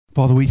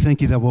Father, we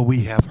thank you that what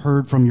we have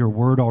heard from your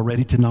word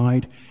already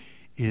tonight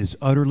is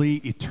utterly,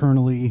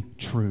 eternally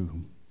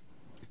true.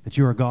 That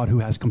you're a God who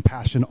has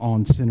compassion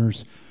on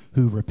sinners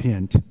who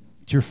repent.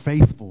 That you're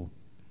faithful.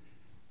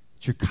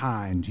 That you're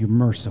kind. You're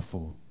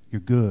merciful.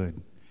 You're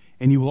good.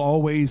 And you will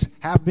always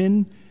have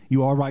been,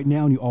 you are right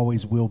now, and you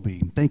always will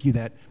be. Thank you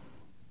that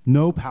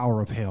no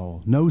power of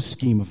hell, no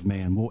scheme of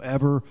man will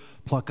ever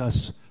pluck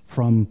us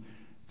from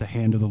the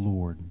hand of the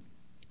Lord.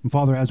 And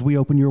Father, as we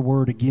open your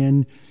word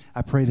again,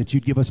 I pray that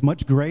you'd give us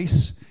much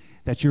grace,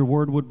 that your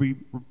word would be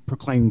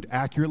proclaimed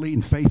accurately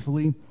and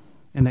faithfully,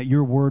 and that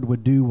your word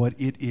would do what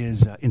it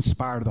is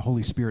inspired of the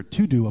Holy Spirit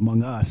to do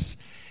among us,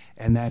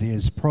 and that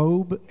is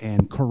probe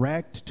and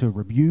correct, to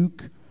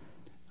rebuke,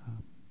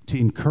 to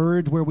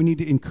encourage where we need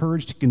to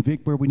encourage, to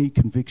convict where we need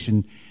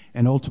conviction,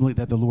 and ultimately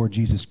that the Lord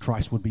Jesus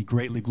Christ would be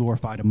greatly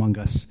glorified among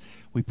us.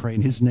 We pray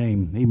in his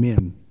name.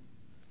 Amen.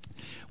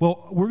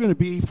 Well, we're going to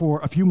be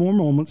for a few more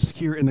moments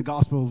here in the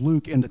Gospel of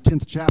Luke in the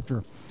 10th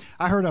chapter.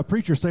 I heard a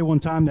preacher say one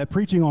time that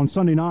preaching on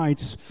Sunday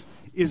nights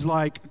is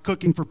like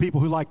cooking for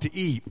people who like to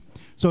eat.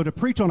 So to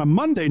preach on a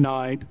Monday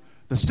night,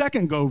 the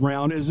second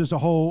go-round is just a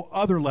whole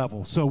other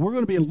level. So we're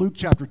going to be in Luke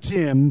chapter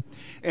 10,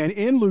 and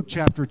in Luke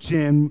chapter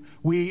 10,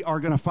 we are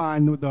going to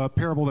find the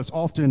parable that's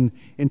often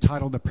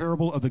entitled the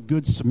parable of the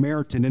Good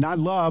Samaritan. And I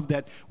love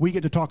that we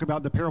get to talk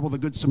about the parable of the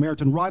Good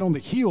Samaritan right on the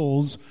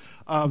heels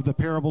of the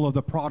parable of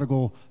the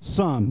prodigal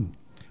son,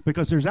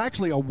 because there's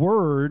actually a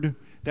word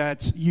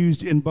that's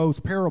used in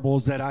both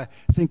parables that I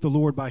think the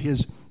Lord, by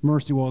his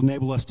mercy, will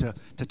enable us to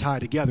tie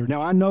together.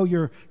 Now, I know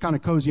you're kind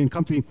of cozy and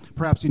comfy,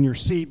 perhaps in your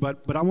seat, but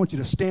I want you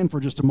to stand for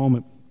just a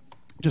moment.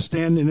 Just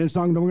stand, and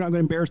we're not going to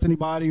embarrass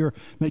anybody or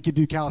make you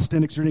do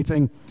calisthenics or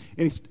anything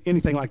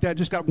like that.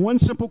 Just got one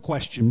simple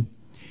question.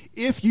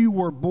 If you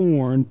were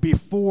born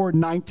before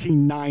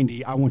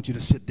 1990, I want you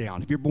to sit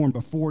down. If you're born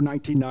before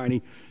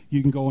 1990,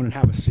 you can go in and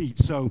have a seat.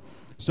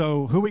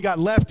 So who we got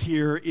left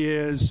here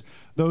is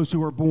those who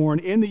were born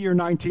in the year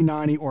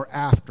 1990 or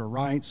after,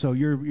 right? So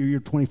you're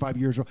 25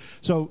 years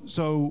old.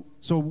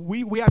 So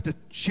we have to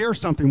share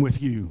something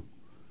with you.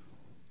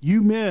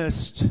 You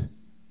missed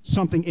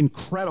something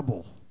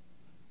incredible.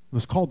 It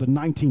was called the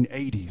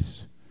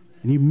 1980s,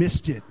 and you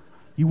missed it.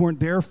 You weren't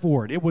there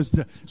for it. It was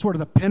the sort of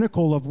the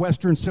pinnacle of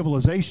Western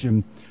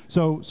civilization.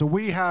 So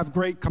we have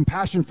great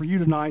compassion for you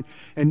tonight,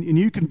 and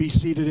you can be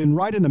seated. And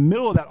right in the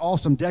middle of that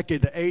awesome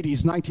decade, the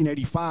 80s,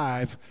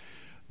 1985,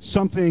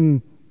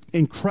 something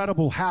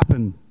incredible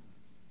happened.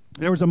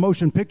 There was a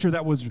motion picture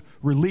that was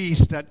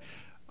released that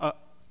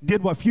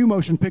did what few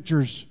motion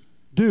pictures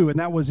do, and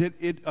that was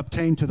it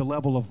obtained to the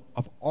level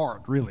of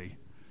art, really.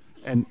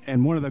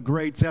 And one of the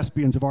great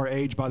thespians of our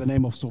age by the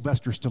name of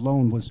Sylvester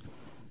Stallone was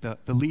the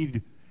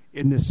lead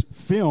in this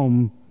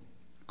film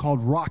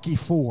called Rocky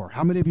IV.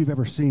 How many of you have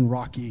ever seen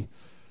Rocky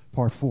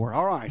Part 4?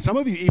 All right. Some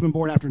of you, even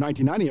born after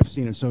 1990, have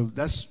seen it, so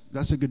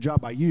that's a good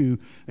job by you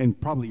and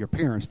probably your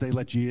parents. They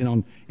let you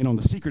in on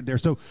the secret there.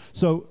 So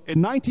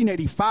in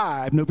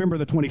 1985, November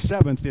the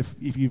 27th,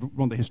 if you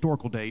want the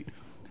historical date,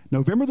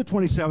 November the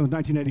 27th,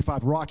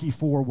 1985, Rocky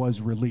IV was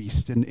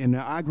released. And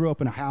I grew up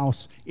in a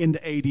house in the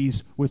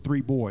 80s with 3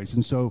 boys.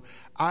 And so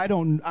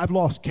I've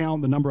lost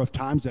count the number of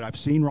times that I've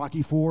seen Rocky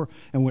IV.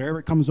 And whenever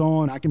it comes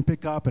on, I can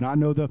pick up and I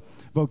know the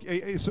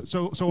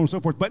so on and so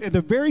forth. But at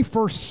the very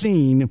first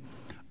scene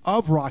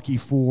of Rocky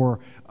IV,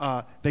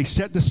 they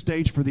set the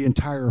stage for the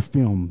entire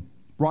film.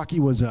 Rocky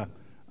was one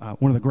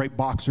of the great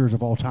boxers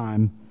of all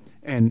time.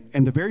 And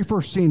the very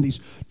first scene,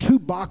 these 2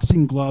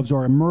 boxing gloves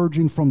are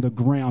emerging from the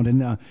ground. And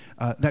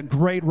that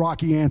great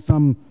Rocky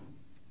anthem,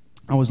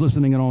 I was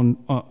listening on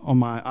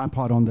my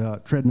iPod on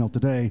the treadmill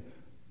today,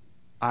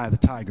 Eye of the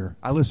Tiger.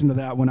 I listen to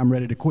that when I'm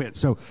ready to quit.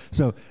 So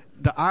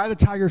the Eye of the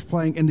Tiger is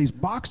playing, and these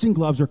boxing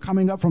gloves are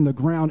coming up from the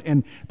ground,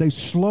 and they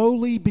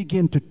slowly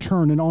begin to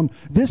turn. And on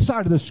this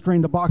side of the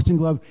screen, the boxing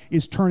glove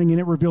is turning,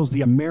 and it reveals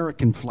the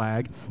American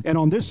flag. And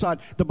on this side,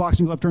 the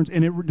boxing glove turns,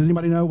 and does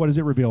anybody know, what does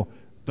it reveal?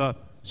 The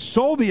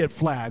Soviet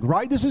flag,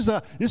 right? This is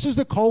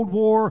the Cold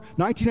War,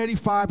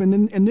 1985,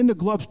 and then the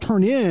gloves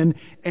turn in,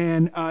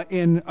 and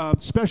in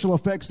special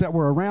effects that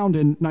were around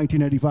in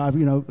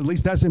 1985, at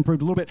least that's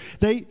improved a little bit.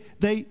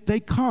 They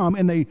come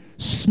and they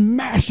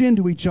smash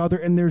into each other,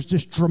 and there's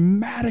this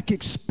dramatic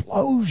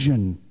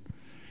explosion,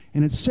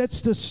 and it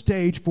sets the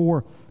stage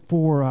for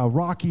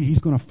Rocky. He's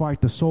going to fight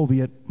the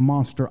Soviet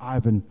monster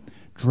Ivan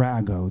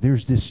Drago.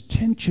 There's this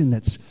tension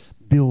that's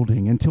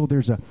building until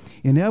there's an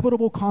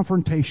inevitable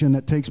confrontation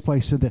that takes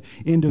place at the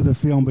end of the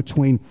film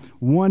between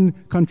one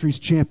country's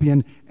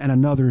champion and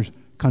another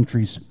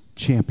country's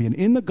champion.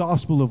 In the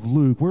Gospel of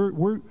Luke,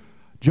 we're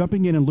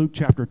jumping in Luke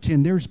chapter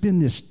 10. There's been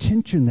this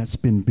tension that's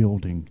been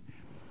building.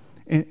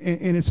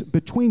 And it's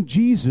between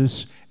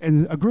Jesus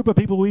and a group of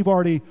people we've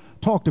already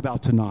talked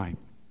about tonight.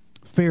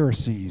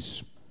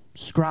 Pharisees,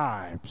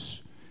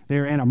 scribes,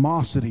 their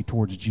animosity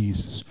towards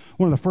Jesus.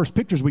 One of the first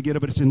pictures we get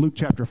of it is in Luke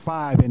chapter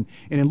 5. And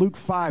in Luke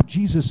 5,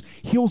 Jesus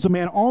heals a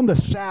man on the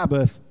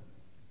Sabbath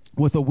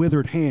with a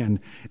withered hand.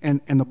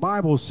 And the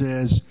Bible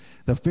says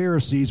the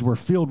Pharisees were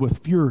filled with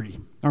fury.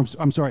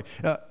 I'm sorry.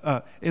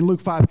 In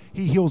Luke 5,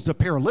 he heals the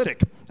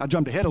paralytic. I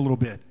jumped ahead a little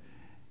bit.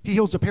 He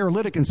heals the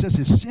paralytic and says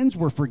his sins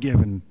were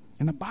forgiven.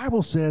 And the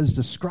Bible says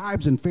the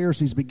scribes and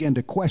Pharisees began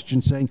to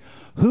question, saying,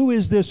 "Who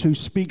is this who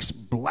speaks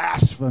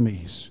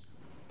blasphemies?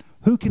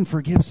 Who can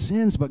forgive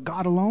sins but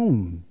God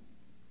alone?"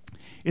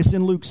 It's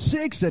in Luke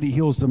 6 that he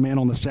heals the man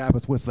on the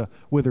Sabbath with the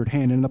withered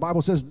hand. And the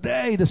Bible says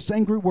they, the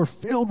same group, were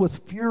filled with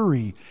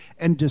fury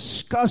and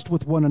discussed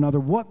with one another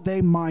what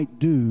they might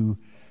do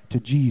to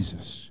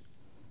Jesus.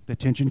 The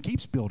tension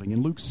keeps building.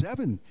 In Luke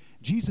 7,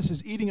 Jesus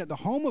is eating at the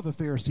home of a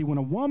Pharisee when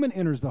a woman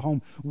enters the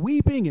home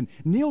weeping and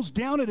kneels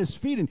down at his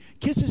feet and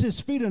kisses his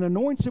feet and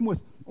anoints him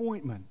with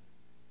ointment.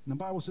 And the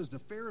Bible says the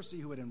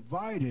Pharisee who had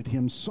invited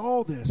him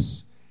saw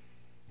this.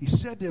 He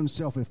said to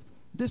himself, if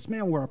this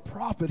man were a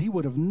prophet, he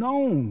would have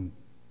known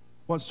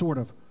what sort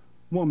of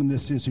woman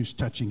this is who's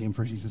touching him,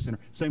 for she's a sinner.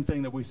 Same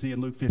thing that we see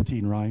in Luke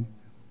 15, right?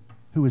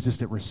 Who is this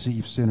that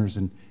receives sinners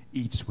and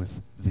eats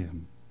with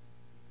them?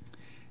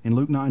 In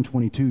Luke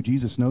 9:22,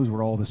 Jesus knows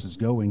where all this is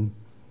going.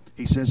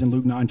 He says in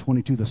Luke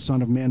 9:22, the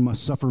Son of Man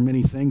must suffer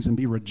many things and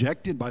be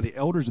rejected by the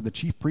elders of the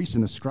chief priests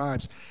and the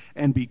scribes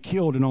and be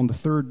killed, and on the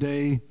third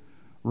day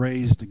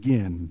raised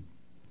again.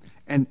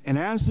 And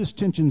as this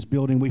tension's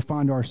building, we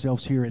find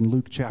ourselves here in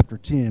Luke chapter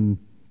 10,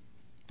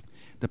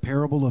 the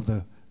parable of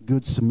the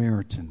Good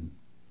Samaritan.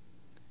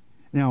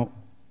 Now,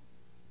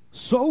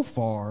 so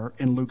far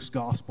in Luke's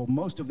gospel,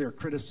 most of their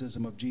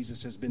criticism of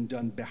Jesus has been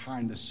done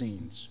behind the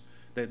scenes.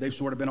 They've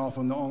sort of been off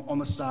on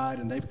the side,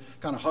 and they've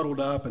kind of huddled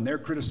up, and they're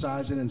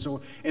criticizing. And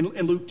so in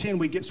Luke 10,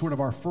 we get sort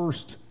of our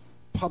first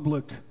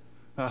public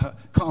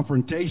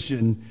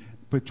confrontation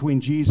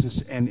between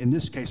Jesus and, in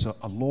this case,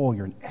 a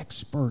lawyer, an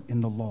expert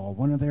in the law,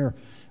 one of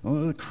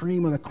the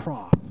cream of the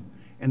crop.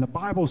 And the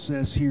Bible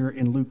says here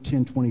in Luke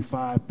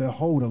 10:25,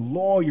 behold, a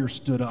lawyer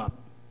stood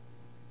up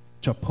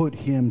to put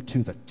him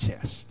to the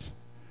test,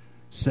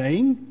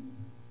 saying,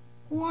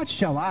 what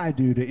shall I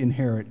do to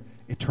inherit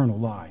eternal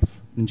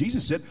life? And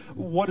Jesus said,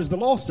 what does the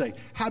law say?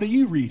 How do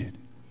you read it?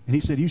 And he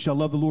said, you shall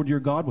love the Lord your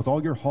God with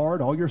all your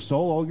heart, all your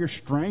soul, all your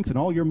strength, and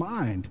all your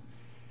mind.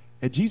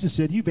 And Jesus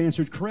said, you've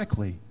answered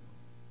correctly.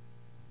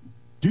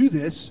 Do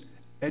this,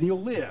 and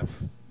you'll live.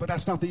 But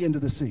that's not the end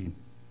of the scene.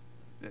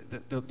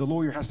 The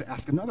lawyer has to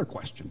ask another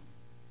question.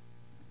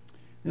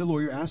 And the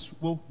lawyer asks,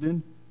 well,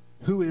 then,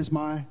 who is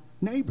my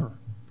neighbor?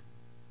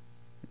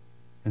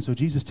 And so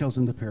Jesus tells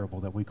him the parable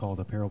that we call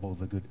the parable of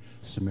the Good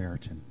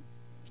Samaritan.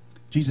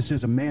 Jesus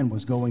says a man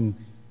was going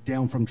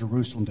down from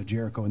Jerusalem to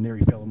Jericho, and there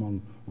he fell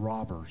among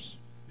robbers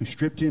who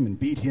stripped him and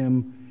beat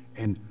him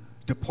and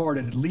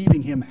departed,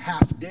 leaving him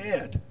half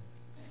dead.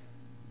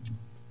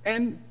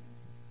 And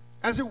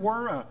as it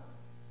were,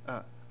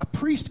 a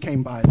priest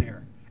came by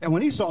there. And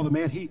when he saw the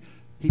man, he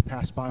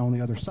passed by on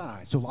the other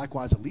side. So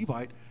likewise, a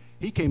Levite,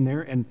 he came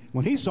there, and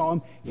when he saw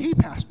him, he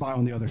passed by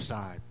on the other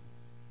side.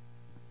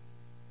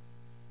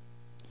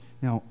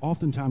 Now,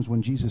 oftentimes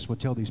when Jesus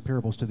would tell these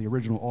parables to the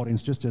original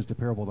audience, just as the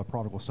parable of the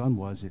prodigal son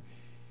was, it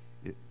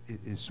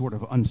is sort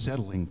of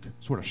unsettling,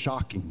 sort of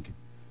shocking.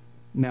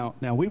 Now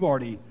we've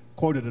already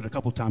quoted it a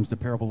couple times, the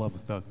parable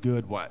of the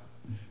good what?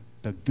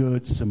 The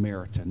Good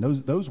Samaritan.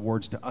 Those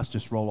words to us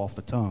just roll off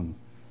the tongue.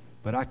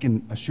 But I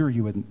can assure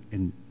you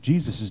in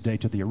Jesus' day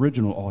to the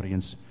original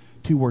audience,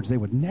 two words they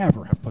would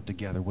never have put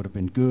together would have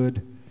been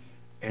good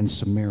and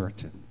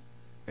Samaritan.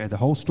 And the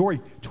whole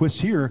story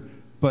twists here,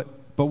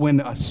 but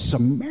when a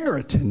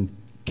Samaritan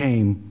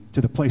came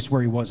to the place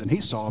where he was and he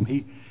saw him,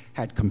 he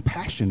had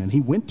compassion and he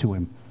went to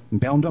him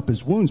and bound up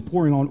his wounds,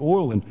 pouring on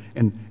oil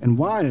and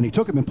wine. And he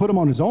took him and put him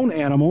on his own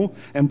animal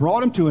and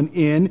brought him to an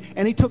inn,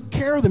 and he took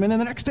care of them. And then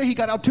the next day he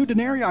got out 2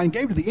 denarii and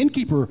gave to the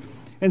innkeeper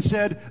and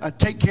said,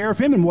 take care of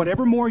him, and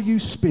whatever more you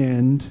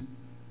spend,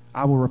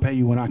 I will repay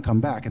you when I come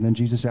back. And then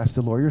Jesus asked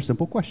the lawyer a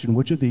simple question.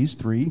 Which of these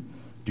 3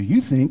 do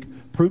you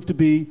think proved to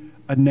be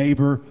a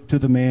neighbor to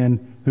the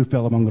man who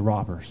fell among the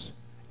robbers?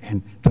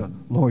 And the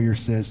lawyer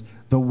says,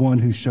 the one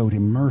who showed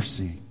him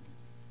mercy.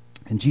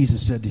 And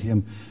Jesus said to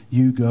him,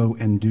 you go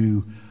and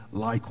do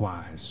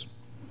likewise.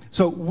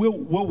 So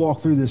we'll walk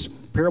through this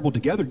parable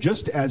together,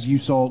 just as you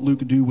saw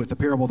Luke do with the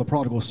parable of the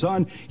prodigal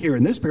son. Here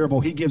in this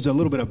parable, he gives a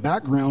little bit of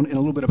background and a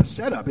little bit of a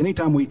setup.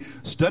 Anytime we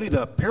study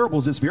the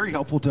parables, it's very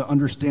helpful to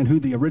understand who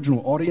the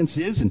original audience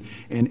is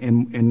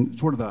and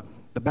sort of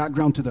the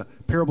background to the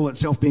parable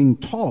itself being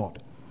taught.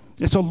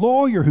 It's a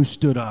lawyer who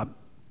stood up,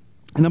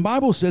 and the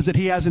Bible says that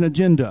he has an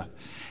agenda.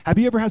 Have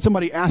you ever had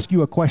somebody ask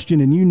you a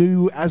question and you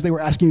knew as they were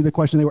asking you the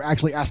question, they were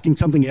actually asking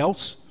something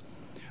else?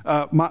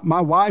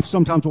 My wife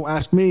sometimes will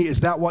ask me,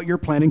 is that what you're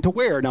planning to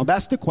wear? Now,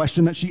 that's the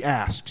question that she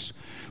asks.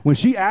 When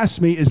she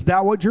asks me, is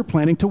that what you're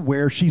planning to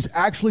wear? She's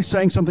actually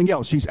saying something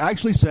else. She's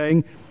actually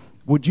saying,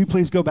 would you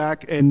please go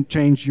back and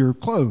change your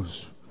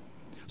clothes?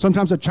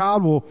 Sometimes a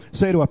child will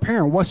say to a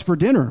parent, what's for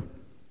dinner?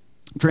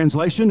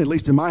 Translation, at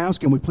least in my house,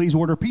 can we please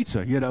order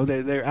pizza? You know,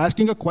 they're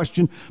asking a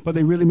question, but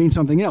they really mean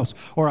something else.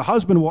 Or a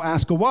husband will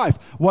ask a wife,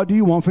 what do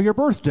you want for your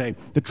birthday?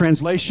 The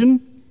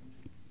translation,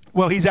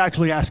 Well, he's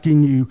actually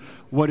asking you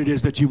what it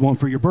is that you want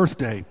for your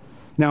birthday.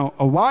 Now,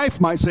 a wife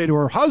might say to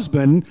her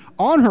husband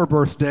on her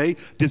birthday,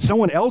 did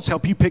someone else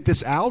help you pick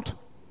this out?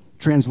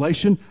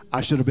 Translation,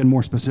 I should have been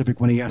more specific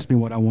when he asked me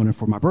what I wanted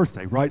for my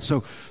birthday, right?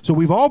 So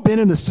we've all been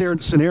in the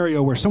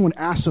scenario where someone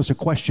asks us a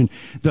question.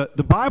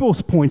 The Bible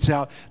points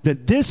out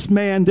that this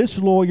man, this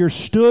lawyer,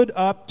 stood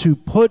up to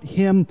put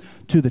him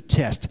to the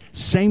test.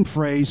 Same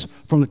phrase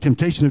from the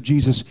temptation of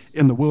Jesus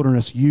in the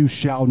wilderness, you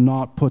shall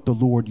not put the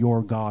Lord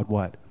your God,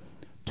 what?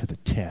 To the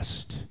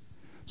test.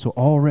 So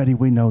already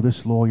we know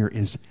this lawyer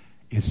is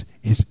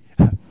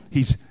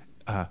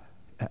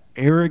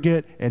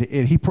arrogant, and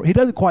he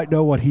doesn't quite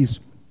know what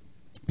he's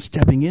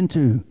stepping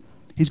into.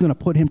 He's going to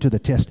put him to the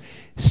test,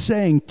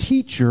 saying,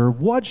 teacher,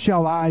 what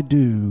shall I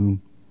do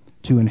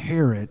to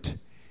inherit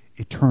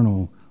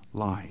eternal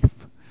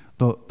life?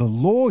 The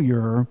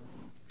lawyer,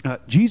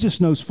 Jesus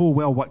knows full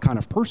well what kind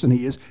of person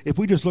he is. If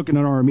we just look in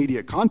our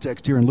immediate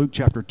context here in Luke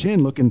chapter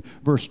 10, look in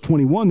verse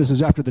 21, this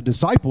is after the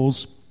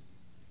disciples,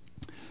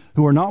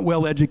 who are not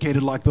well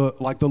educated like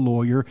the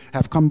lawyer,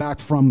 have come back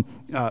from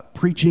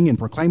preaching and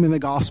proclaiming the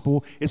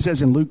gospel. It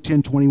says in Luke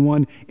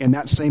 10:21, in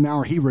that same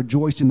hour he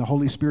rejoiced in the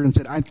Holy Spirit and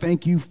said, I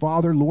thank you,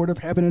 Father, Lord of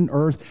heaven and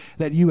earth,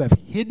 that you have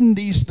hidden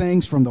these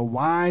things from the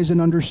wise and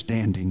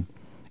understanding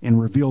and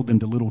revealed them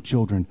to little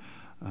children.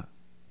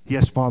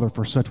 Yes, Father,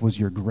 for such was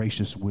your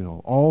gracious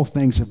will. All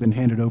things have been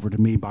handed over to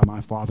me by my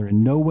Father,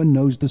 and no one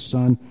knows the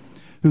Son,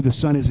 who the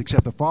Son is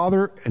except the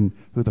Father, and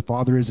who the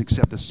Father is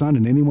except the Son,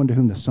 and anyone to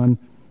whom the Son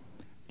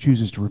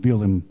chooses to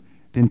reveal him.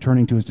 Then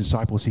turning to his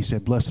disciples, he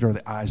said, blessed are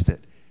the eyes that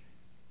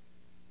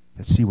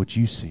see what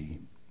you see.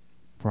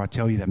 For I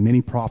tell you that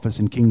many prophets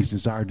and kings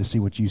desired to see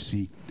what you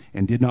see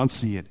and did not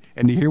see it,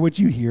 and to hear what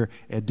you hear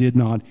and did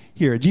not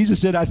hear it. Jesus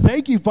said, I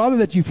thank you, Father,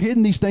 that you've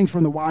hidden these things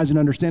from the wise and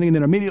understanding. And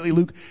then immediately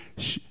Luke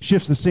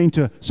shifts the scene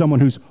to someone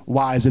who's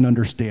wise and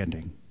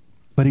understanding.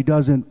 But he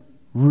doesn't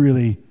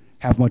really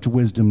have much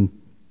wisdom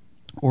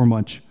or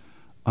much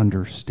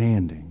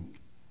understanding.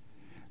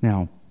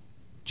 Now,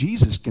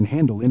 Jesus can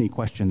handle any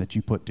question that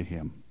you put to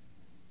him.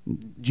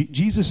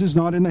 Jesus is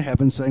not in the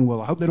heavens saying,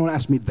 well, I hope they don't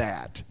ask me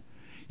that.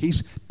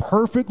 He's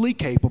perfectly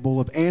capable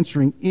of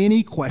answering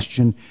any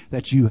question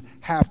that you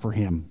have for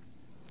him.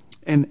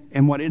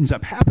 And what ends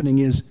up happening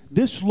is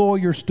this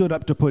lawyer stood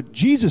up to put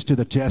Jesus to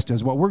the test,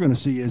 as what we're going to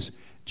see is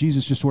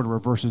Jesus just sort of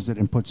reverses it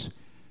and puts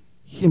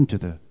him to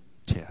the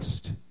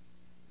test.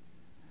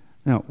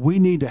 Now, we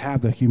need to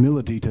have the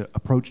humility to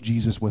approach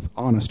Jesus with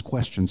honest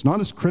questions,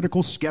 not as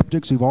critical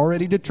skeptics who've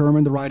already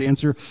determined the right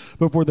answer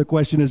before the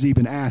question is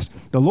even asked.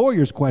 The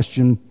lawyer's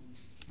question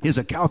is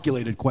a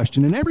calculated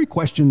question, and every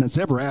question that's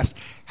ever asked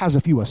has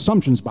a few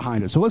assumptions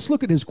behind it. So let's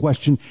look at his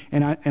question,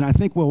 and I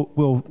think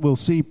we'll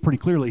see pretty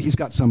clearly he's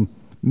got some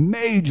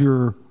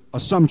major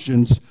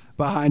assumptions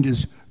behind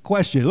his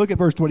question. Look at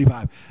verse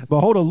 25.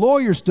 Behold, a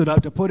lawyer stood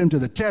up to put him to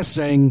the test,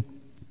 saying,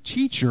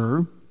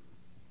 Teacher,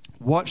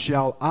 what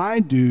shall I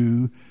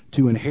do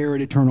to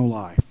inherit eternal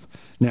life?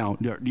 Now,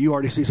 do you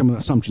already see some of the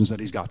assumptions that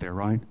he's got there,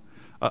 right?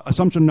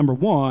 Assumption number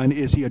one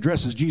is he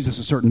addresses Jesus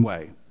a certain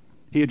way.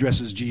 He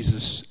addresses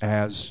Jesus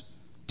as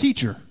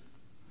teacher.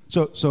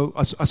 So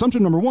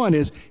assumption number one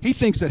is he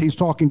thinks that he's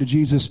talking to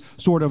Jesus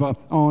sort of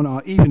on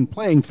an even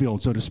playing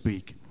field, so to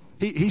speak.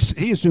 He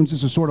assumes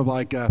this is sort of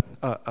like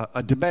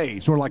a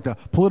debate, sort of like the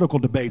political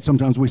debate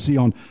sometimes we see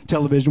on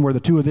television where the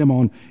two of them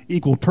on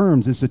equal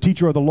terms. It's the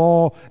teacher of the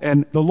law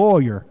and the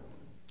lawyer.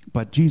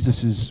 But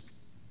Jesus is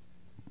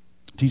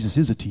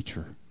a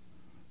teacher,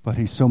 but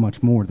he's so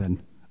much more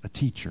than a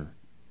teacher.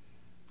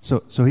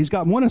 So he's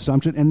got one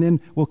assumption, and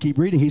then we'll keep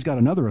reading. He's got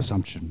another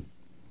assumption.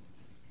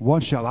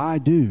 What shall I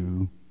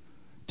do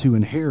to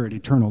inherit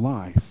eternal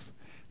life?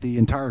 The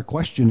entire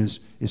question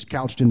is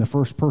couched in the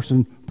first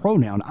person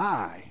pronoun,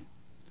 I.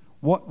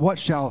 What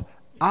shall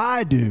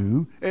I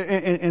do?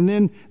 And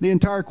then the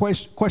entire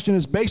question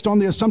is based on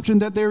the assumption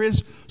that there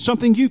is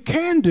something you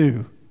can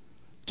do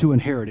to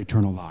inherit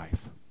eternal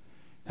life.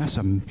 That's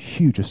a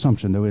huge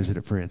assumption, though, isn't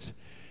it, Fritz?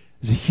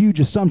 It's a huge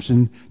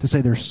assumption to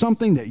say there's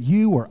something that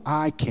you or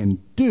I can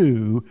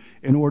do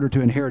in order to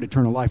inherit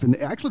eternal life. And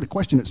actually, the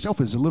question itself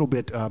is a little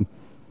bit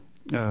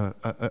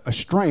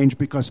strange,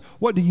 because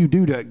what do you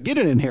do to get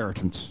an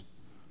inheritance?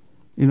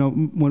 You know,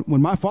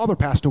 when my father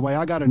passed away,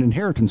 I got an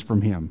inheritance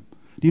from him.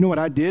 Do you know what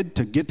I did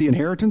to get the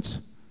inheritance?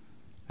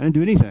 I didn't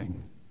do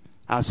anything.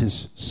 I was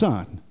his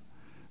son.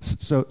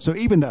 So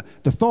even the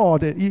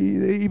thought,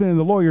 even in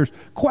the lawyer's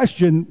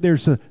question,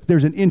 there's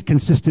an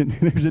inconsistent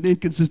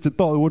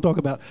thought. We'll talk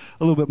about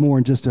a little bit more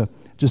in just a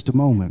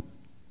moment.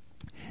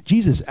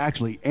 Jesus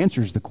actually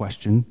answers the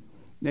question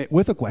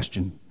with a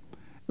question.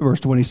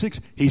 Verse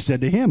 26, he said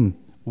to him,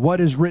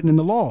 what is written in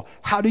the law?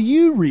 How do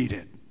you read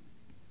it?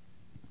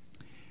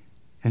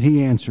 And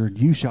he answered,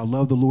 you shall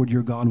love the Lord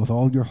your God with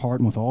all your heart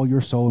and with all your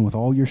soul and with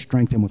all your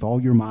strength and with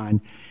all your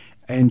mind,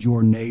 and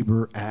your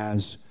neighbor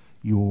as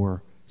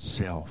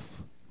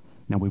yourself.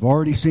 Now, we've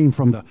already seen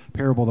from the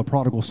parable of the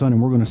prodigal son,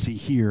 and we're going to see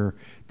here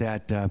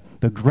that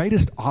the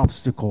greatest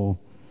obstacle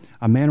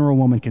a man or a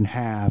woman can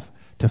have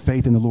to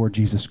faith in the Lord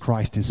Jesus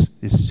Christ is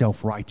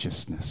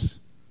self-righteousness.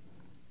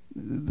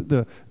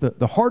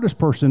 The hardest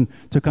person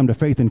to come to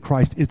faith in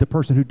Christ is the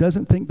person who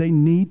doesn't think they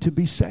need to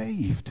be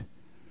saved.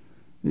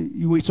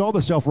 We saw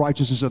the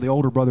self-righteousness of the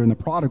older brother and the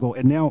prodigal,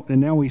 and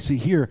now we see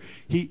here,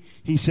 he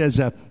says,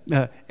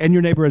 and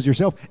your neighbor as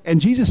yourself. And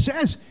Jesus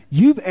says,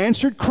 you've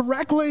answered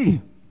correctly.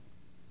 You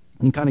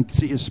can kind of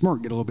see his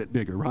smirk get a little bit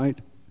bigger, right?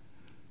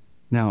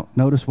 Now,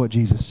 notice what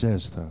Jesus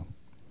says, though.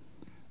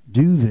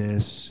 Do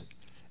this,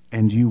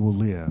 and you will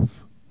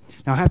live.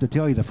 Now, I have to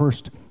tell you, the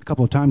first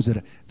couple of times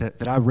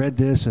that I read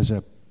this as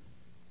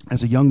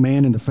a young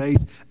man in the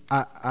faith,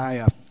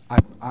 I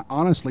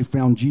honestly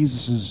found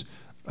Jesus's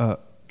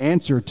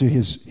answer to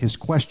his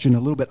question a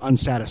little bit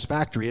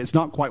unsatisfactory. It's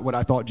not quite what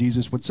I thought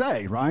Jesus would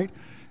say, right?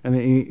 I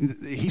mean,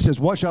 he says,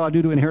 what shall I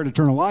do to inherit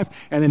eternal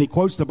life? And then he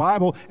quotes the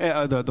Bible.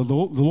 The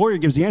lawyer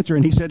gives the answer,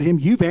 and he said to him,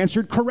 you've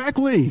answered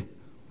correctly.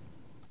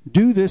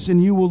 Do this,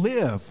 and you will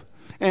live.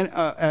 And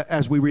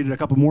as we read it a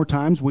couple more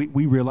times,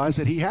 we realize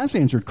that he has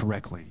answered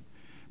correctly.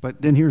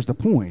 But then here's the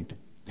point.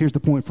 Here's the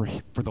point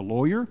for the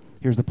lawyer.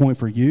 Here's the point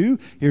for you.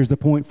 Here's the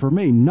point for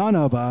me. None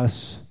of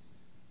us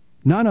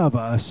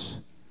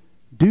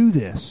do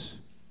this.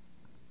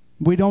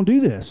 We don't do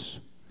this.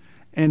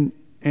 And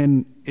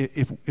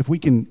if we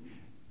can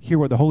hear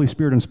what the Holy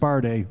Spirit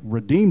inspired a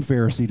redeemed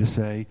Pharisee to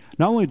say,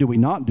 not only do we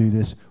not do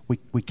this,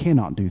 we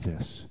cannot do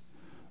this.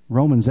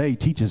 Romans 8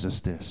 teaches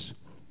us this.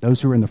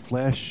 Those who are in the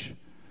flesh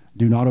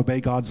do not obey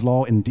God's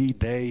law. Indeed,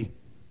 they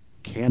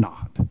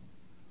cannot.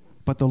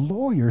 But the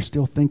lawyer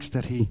still thinks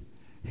that he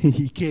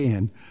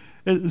can.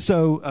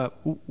 So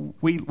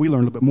we learn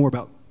a little bit more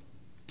about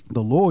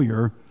the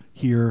lawyer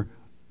here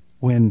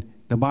when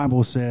the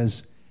Bible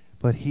says,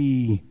 but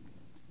he,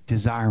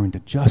 desiring to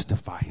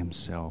justify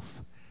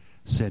himself,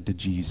 said to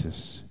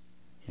Jesus,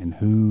 and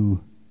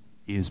who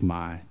is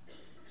my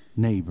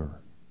neighbor?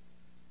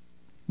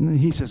 And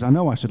he says, I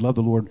know I should love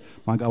the Lord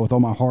my God with all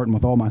my heart and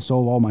with all my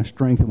soul, all my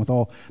strength, and with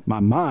all my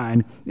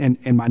mind, and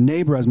my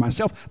neighbor as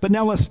myself. But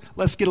now let's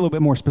get a little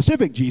bit more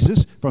specific,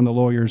 Jesus, from the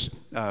lawyer's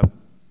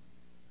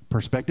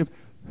perspective.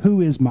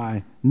 Who is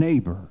my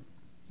neighbor?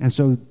 And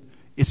so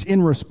it's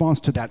in response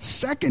to that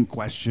second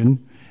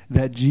question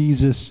that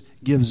Jesus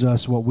gives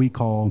us what we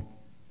call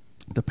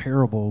the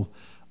parable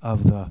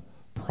of the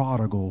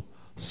prodigal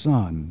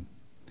son.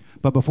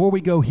 But before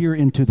we go here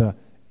into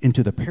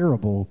the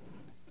parable,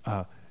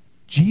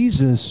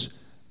 Jesus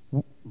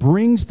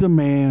brings the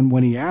man,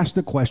 when he asks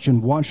the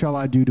question, what shall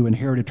I do to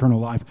inherit eternal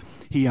life?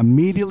 He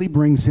immediately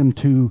brings him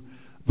to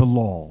the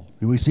law.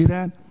 Do we see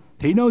that?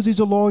 He knows he's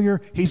a lawyer.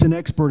 He's an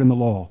expert in the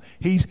law.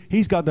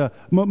 He's got the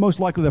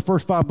most likely the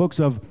first 5 books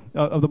of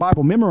the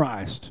Bible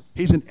memorized.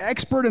 He's an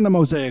expert in the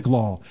Mosaic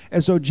law.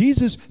 And so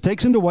Jesus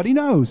takes him to what he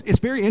knows. It's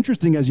very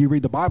interesting as you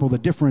read the Bible, the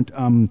different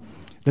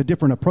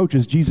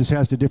approaches Jesus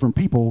has to different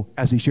people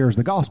as he shares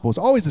the gospel. It's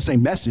always the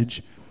same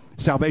message.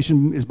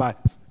 Salvation is by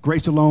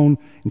grace alone,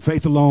 in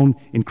faith alone,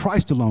 in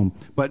Christ alone.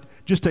 But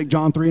just take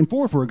John 3 and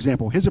 4, for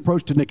example. His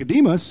approach to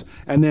Nicodemus,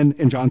 and then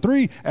in John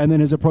 3, and then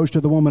his approach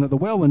to the woman at the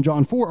well in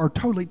John 4 are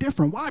totally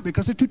different. Why?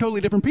 Because they're two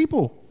totally different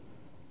people.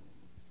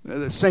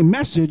 The same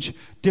message,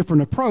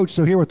 different approach.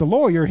 So here with the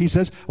lawyer, he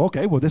says,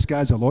 okay, well, this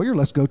guy's a lawyer.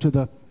 Let's go to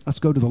the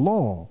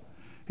law.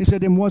 He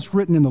said, and what's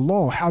written in the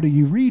law? How do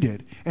you read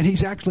it? And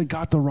he's actually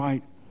got the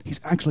right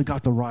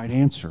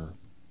answer.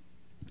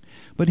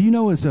 But you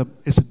know, it's a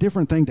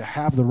different thing to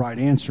have the right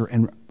answer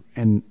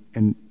and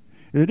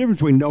there's a difference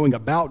between knowing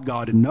about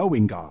God and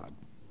knowing God.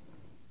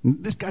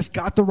 This guy's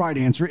got the right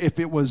answer. If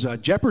it was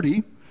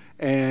Jeopardy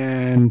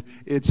and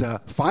it's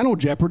a final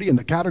Jeopardy and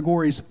the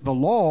category's the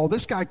law,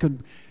 this guy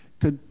could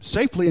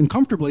safely and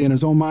comfortably in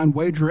his own mind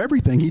wager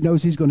everything. He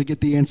knows he's going to get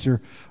the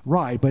answer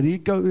right. But we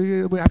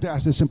have to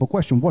ask this simple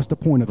question: what's the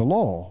point of the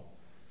law?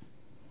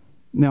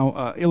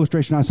 Now,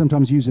 illustration I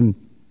sometimes use in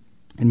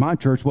my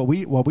church, what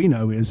we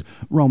know is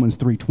Romans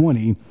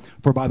 3:20,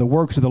 for by the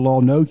works of the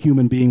law no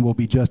human being will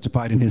be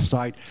justified in his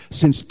sight,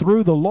 since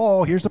through the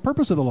law, here's the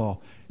purpose of the law,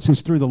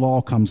 since through the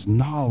law comes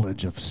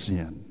knowledge of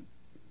sin.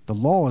 The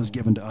law is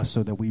given to us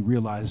so that we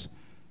realize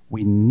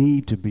we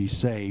need to be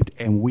saved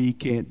and we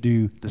can't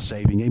do the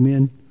saving.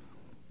 Amen?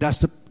 That's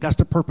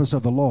the purpose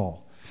of the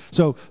law.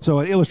 So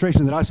an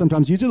illustration that I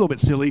sometimes use, a little bit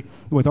silly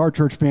with our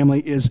church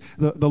family, is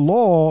the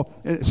law,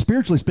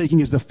 spiritually speaking,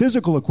 is the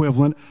physical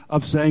equivalent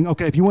of saying,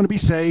 okay, if you want to be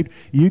saved,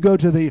 you go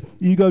to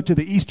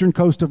the eastern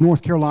coast of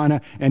North Carolina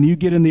and you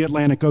get in the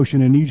Atlantic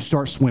Ocean and you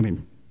start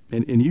swimming.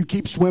 And you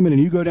keep swimming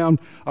and you go down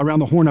around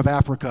the Horn of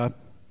Africa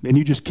and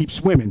you just keep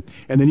swimming.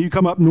 And then you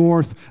come up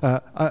north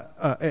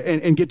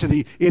and get to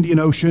the Indian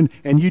Ocean,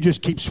 and you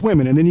just keep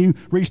swimming. And then you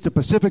reach the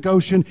Pacific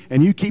Ocean,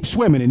 and you keep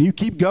swimming, and you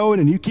keep going,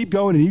 and you keep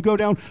going, and you go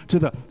down to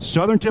the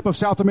southern tip of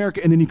South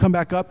America, and then you come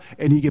back up,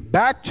 and you get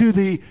back to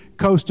the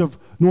coast of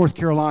North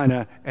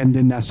Carolina, and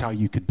then that's how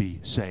you could be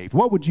saved.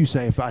 What would you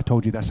say if I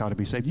told you that's how to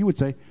be saved? You would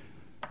say,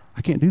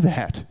 I can't do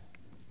that.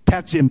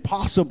 That's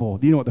impossible.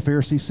 Do you know what the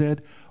Pharisees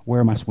said? Where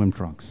are my swim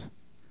trunks?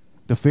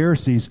 The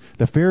Pharisees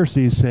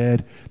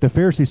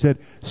said,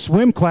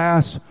 swim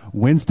class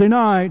Wednesday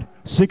night,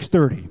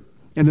 6:30.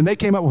 And then they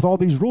came up with all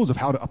these rules of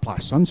how to apply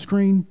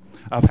sunscreen,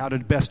 of how to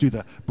best do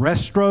the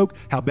breaststroke,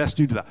 how best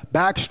to do the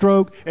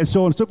backstroke, and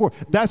so on and so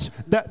forth.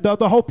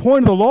 The whole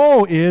point of the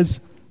law is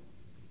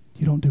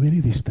you don't do any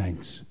of these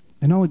things.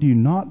 And not only do you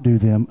not do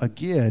them,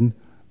 again,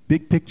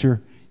 big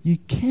picture, you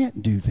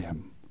can't do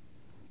them.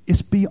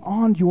 It's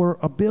beyond your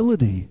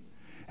ability.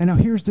 And now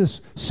here's this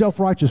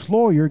self-righteous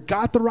lawyer,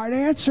 got the right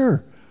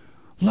answer.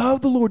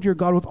 Love the Lord your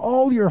God with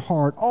all your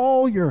heart,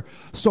 all your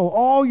soul,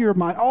 all your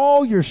mind,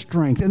 all your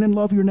strength, and then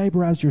love your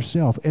neighbor as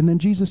yourself. And then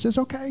Jesus says,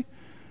 okay,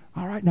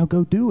 all right, now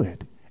go do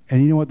it.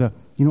 And you know what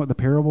the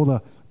parable,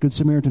 the Good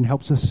Samaritan,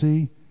 helps us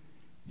see?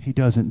 He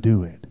doesn't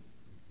do it.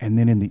 And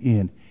then in the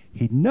end,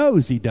 he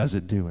knows he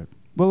doesn't do it.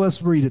 Well,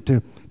 let's read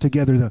it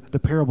together, the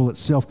parable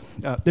itself.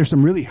 There's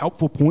some really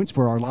helpful points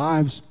for our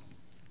lives.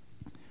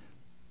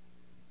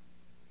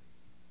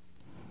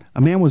 A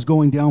man was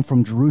going down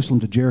from Jerusalem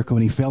to Jericho,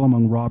 and he fell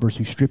among robbers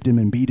who stripped him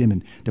and beat him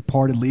and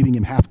departed, leaving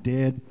him half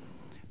dead.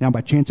 Now,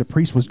 by chance, a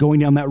priest was going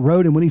down that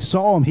road, and when he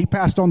saw him, he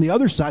passed on the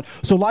other side.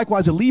 So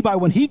likewise, a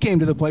Levite, when he came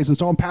to the place and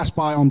saw him, passed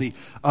by on the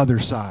other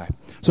side.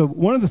 So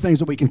one of the things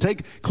that we can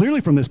take clearly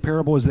from this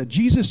parable is that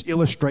Jesus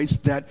illustrates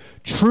that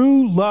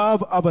true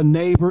love of a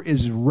neighbor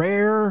is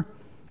rare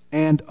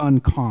and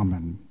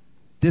uncommon.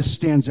 This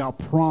stands out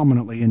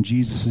prominently in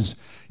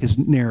his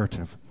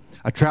narrative.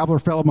 A traveler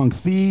fell among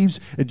thieves.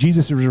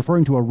 Jesus is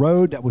referring to a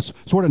road that was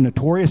sort of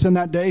notorious in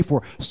that day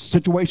for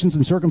situations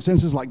and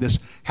circumstances like this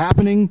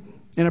happening.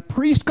 And a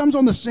priest comes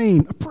on the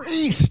scene. A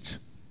priest.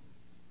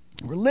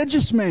 A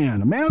religious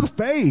man. A man of the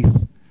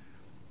faith.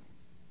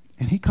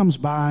 And he comes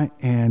by,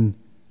 and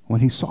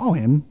when he saw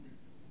him,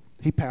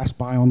 he passed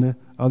by on the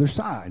other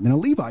side. Then a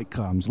Levite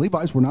comes.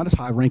 Levites were not as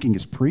high-ranking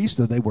as priests,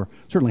 though they were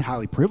certainly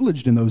highly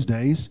privileged in those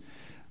days.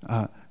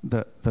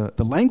 The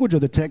language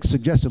of the text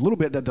suggests a little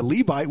bit that the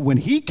Levite, when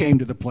he came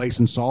to the place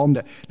and saw him,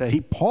 that he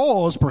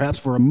paused perhaps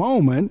for a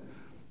moment,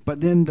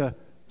 but then the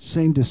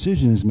same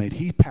decision is made.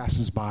 He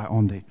passes by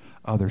on the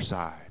other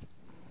side.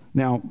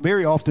 Now,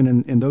 very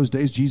often in those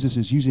days, Jesus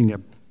is using a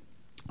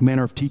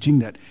manner of teaching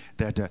that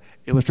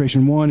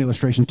illustration 1,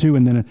 illustration 2,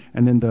 and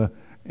then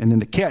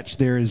the catch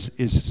there is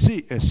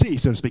C,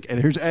 so to speak.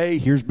 Here's A,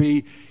 here's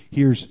B,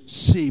 here's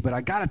C. But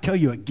I got to tell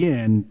you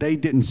again, they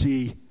didn't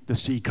see the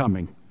C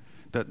coming.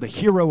 The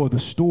hero of the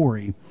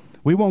story,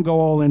 we won't go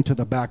all into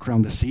the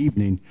background this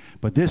evening,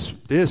 but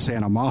this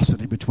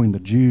animosity between the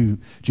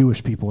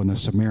Jewish people and the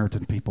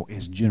Samaritan people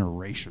is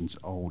generations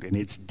old, and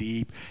it's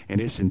deep, and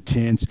it's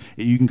intense.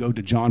 You can go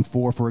to John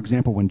 4, for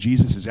example, when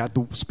Jesus is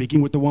speaking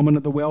with the woman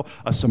at the well,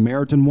 a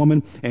Samaritan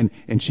woman,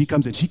 and she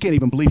comes and she can't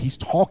even believe he's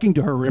talking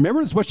to her.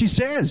 Remember, that's what she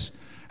says.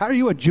 How are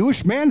you, a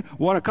Jewish man,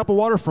 want a cup of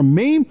water from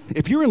me?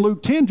 If you're in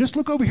Luke 10, just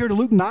look over here to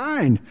Luke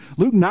 9.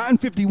 Luke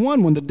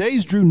 9:51, when the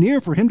days drew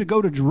near for him to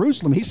go to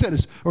Jerusalem,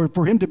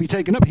 for him to be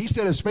taken up, he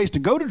set his face to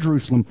go to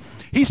Jerusalem.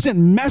 He sent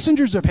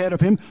messengers ahead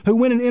of him who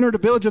went and entered a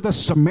village of the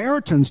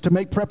Samaritans to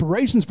make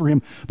preparations for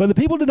him. But the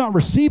people did not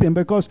receive him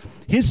because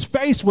his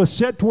face was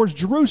set towards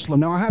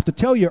Jerusalem. Now, I have to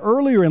tell you,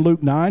 earlier in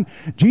Luke 9,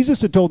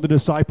 Jesus had told the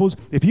disciples,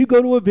 if you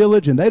go to a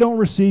village and they don't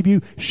receive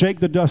you,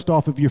 shake the dust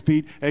off of your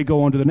feet and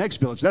go on to the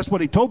next village. That's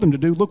what he told them to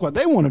do. Look what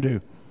they want to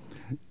do.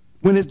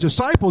 When his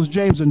disciples,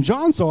 James and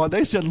John, saw it,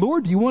 they said,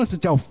 Lord, do you want us to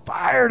tell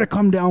fire to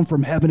come down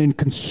from heaven and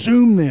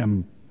consume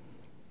them?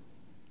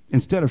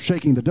 Instead of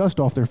shaking the dust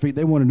off their feet,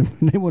 they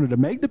wanted to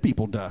make the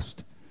people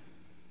dust.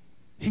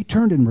 He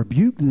turned and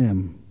rebuked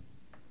them.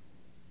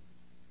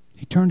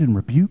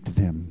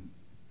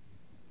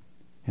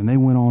 And they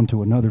went on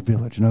to another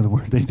village. In other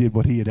words, they did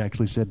what he had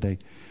actually said they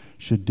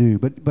should do.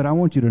 But I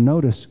want you to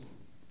notice,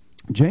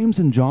 James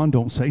and John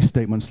don't say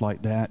statements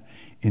like that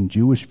in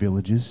Jewish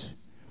villages.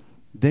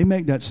 They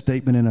make that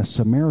statement in a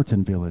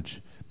Samaritan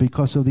village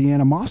because of the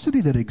animosity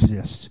that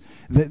exists.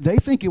 They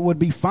think it would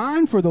be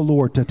fine for the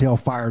Lord to tell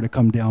fire to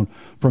come down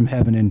from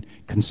heaven and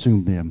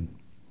consume them.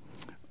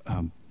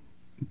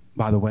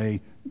 By the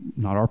way,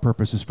 not our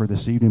purposes for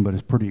this evening, but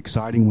it's pretty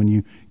exciting when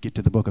you get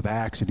to the book of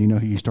Acts and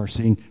you start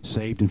seeing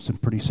saved in some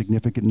pretty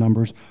significant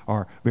numbers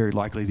are very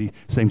likely the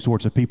same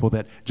sorts of people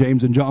that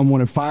James and John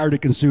wanted fire to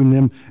consume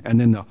them, and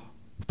then the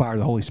fire of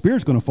the Holy Spirit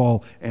is going to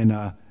fall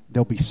and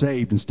they'll be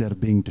saved instead of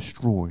being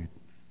destroyed.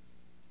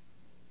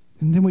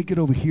 And then we get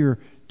over here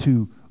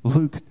to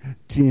Luke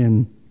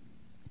 10,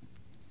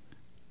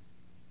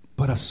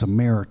 but a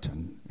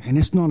Samaritan. And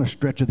it's not a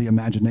stretch of the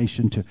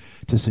imagination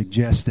to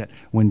suggest that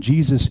when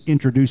Jesus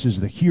introduces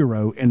the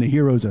hero, and the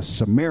hero is a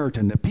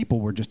Samaritan, that people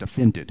were just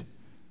offended.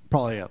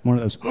 Probably one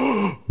of those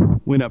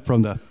went up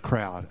from the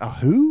crowd. A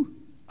who?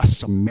 A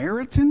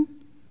Samaritan?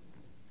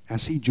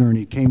 As he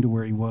journeyed, came to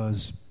where he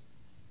was,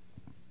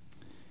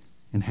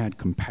 and had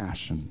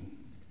compassion.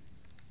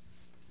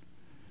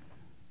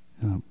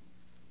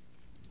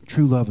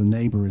 True love of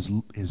neighbor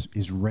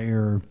is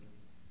rare,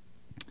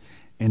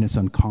 and it's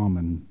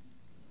uncommon.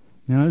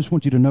 Now, I just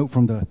want you to note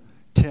from the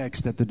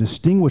text that the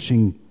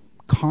distinguishing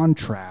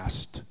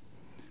contrast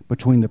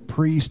between the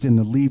priest and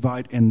the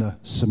Levite and the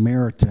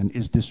Samaritan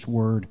is this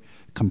word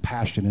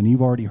compassion. And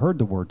you've already heard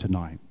the word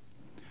tonight.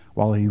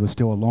 While he was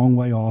still a long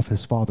way off,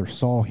 his father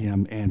saw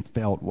him and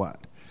felt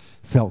what?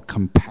 Felt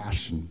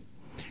compassion.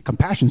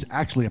 Compassion is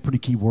actually a pretty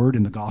key word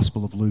in the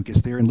Gospel of Luke.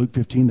 It's there in Luke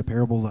 15, the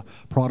parable of the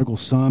prodigal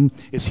son.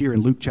 It's here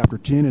in Luke chapter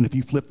 10. And if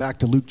you flip back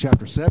to Luke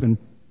chapter 7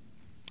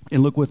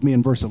 and look with me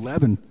in verse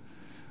 11,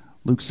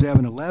 Luke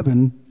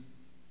 7:11,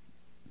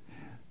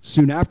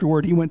 soon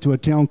afterward he went to a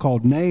town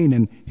called Nain,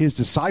 and his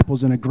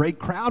disciples and a great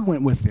crowd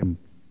went with him.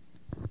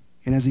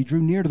 And as he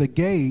drew near to the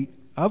gate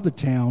of the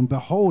town,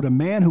 behold, a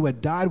man who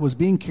had died was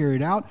being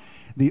carried out,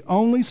 the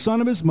only son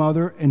of his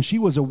mother, and she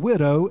was a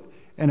widow,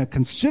 and a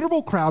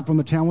considerable crowd from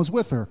the town was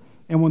with her.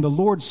 And when the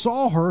Lord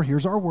saw her,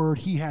 here's our word,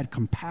 he had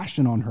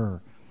compassion on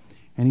her.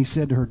 And he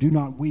said to her, do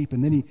not weep.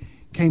 And then he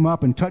came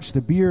up and touched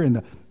the bier, and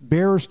the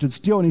bearer stood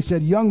still. And he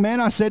said, young man,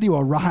 I said to you,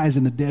 arise.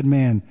 And the dead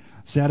man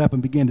sat up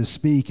and began to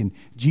speak. And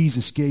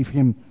Jesus gave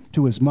him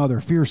to his mother.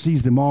 Fear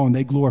seized them all, and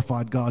they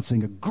glorified God,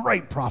 saying, a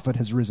great prophet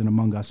has risen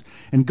among us.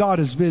 And God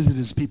has visited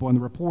his people. And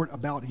the report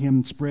about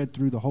him spread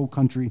through the whole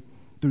country,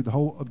 through the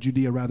whole of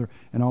Judea, rather,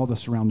 and all the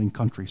surrounding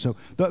country. So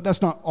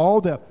that's not all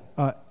the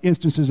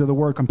instances of the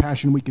word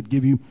compassion we could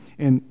give you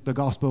in the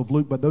Gospel of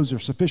Luke, but those are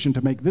sufficient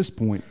to make this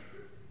point.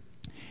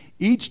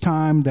 Each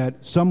time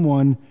that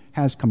someone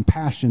has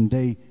compassion,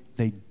 they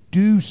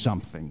do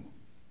something.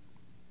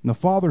 And the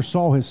father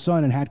saw his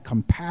son and had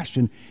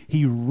compassion.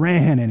 He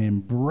ran and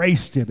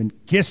embraced him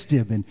and kissed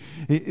him. And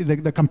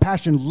the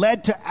compassion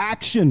led to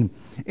action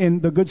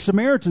in the Good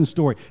Samaritan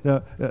story.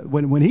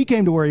 When he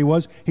came to where he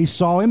was, he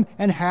saw him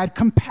and had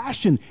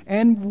compassion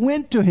and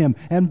went to him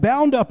and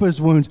bound up his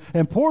wounds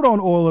and poured on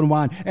oil and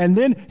wine. And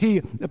then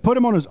he put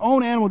him on his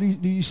own animal. Do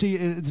you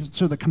see?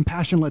 So the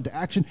compassion led to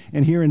action.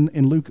 And here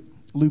in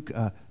Luke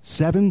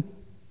 7,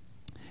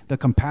 the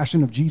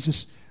compassion of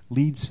Jesus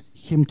leads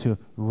him to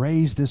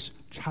raise this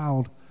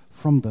child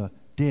from the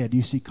dead.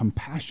 You see,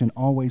 compassion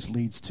always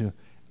leads to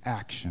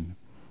action.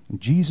 And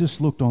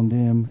Jesus looked on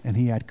them, and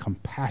he had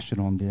compassion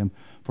on them,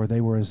 for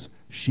they were as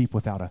sheep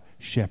without a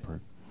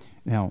shepherd.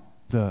 Now,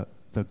 the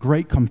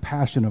great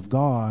compassion of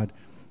God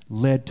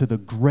led to the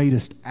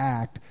greatest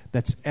act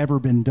that's ever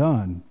been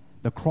done.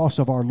 The cross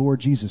of our Lord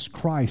Jesus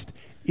Christ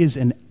is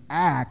an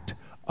act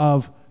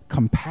of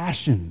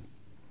compassion.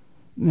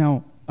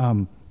 Now,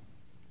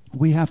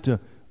 we have to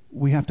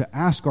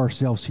ask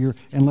ourselves here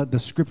and let the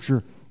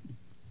Scripture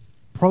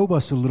probe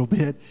us a little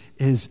bit.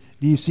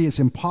 Do you see, it's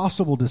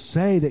impossible to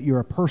say that you're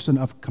a person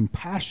of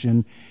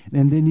compassion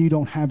and then you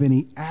don't have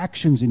any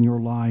actions in your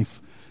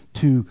life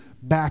to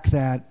back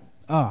that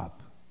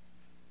up.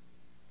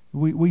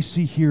 We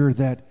see here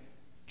that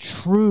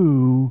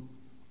true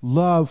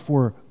love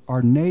for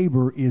our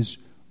neighbor is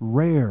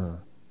rare.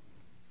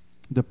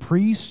 The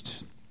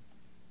priest,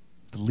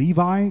 the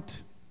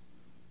Levite,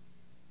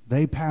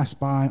 they pass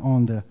by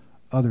on the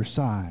other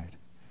side.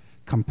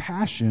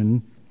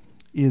 Compassion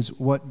is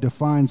what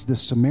defines the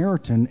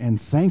Samaritan,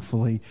 and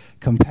thankfully,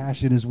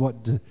 compassion is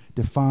what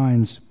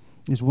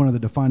is one of the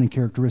defining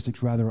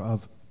characteristics, rather,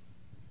 of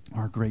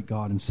our great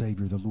God and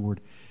Savior, the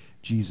Lord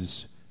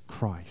Jesus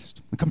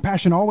Christ. And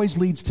compassion always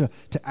leads to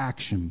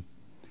action.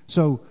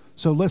 So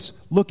let's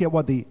look at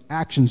what the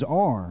actions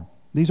are.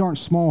 These aren't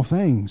small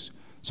things.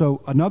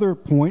 So another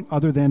point,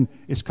 other than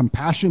it's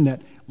compassion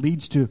that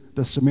leads to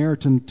the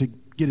Samaritan to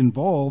get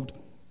involved,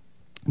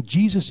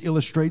 Jesus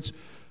illustrates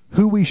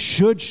who we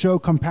should show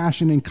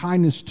compassion and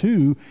kindness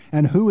to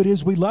and who it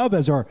is we love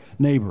as our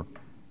neighbor.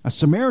 A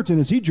Samaritan,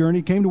 as he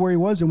journeyed, came to where he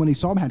was, and when he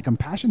saw him, had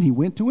compassion. He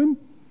went to him,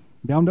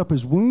 bound up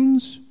his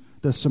wounds.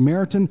 The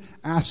Samaritan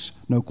asks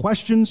no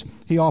questions.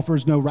 He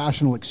offers no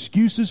rational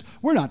excuses.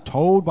 We're not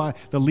told by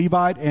the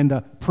Levite and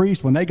the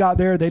priest. When they got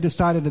there, they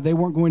decided that they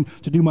weren't going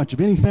to do much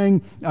of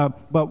anything.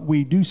 But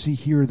we do see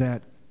here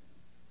that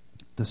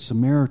the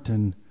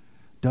Samaritan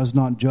does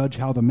not judge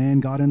how the man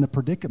got in the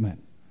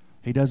predicament.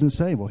 He doesn't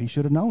say, well, he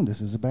should have known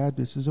this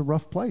is a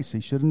rough place.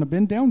 He shouldn't have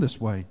been down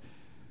this way.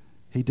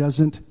 He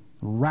doesn't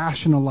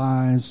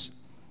rationalize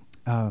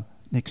an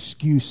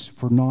excuse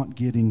for not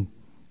getting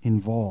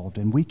involved.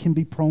 And we can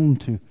be prone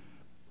to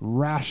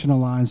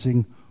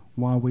rationalizing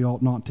why we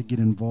ought not to get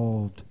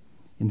involved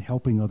in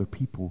helping other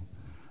people.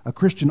 A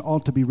Christian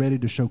ought to be ready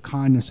to show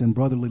kindness and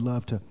brotherly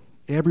love to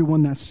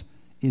everyone that's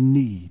in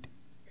need.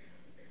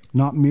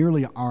 Not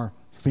merely our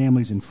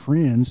families and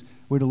friends.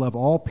 We're to love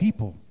all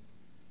people,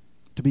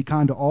 to be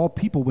kind to all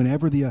people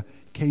whenever the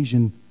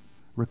occasion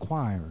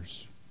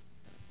requires.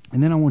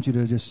 And then I want you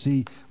to just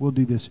see, we'll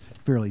do this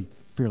fairly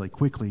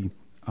quickly,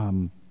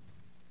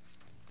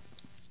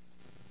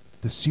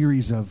 the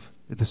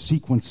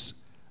sequence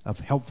of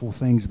helpful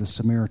things the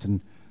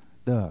Samaritan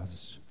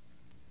does.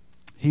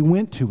 He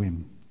went to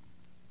him.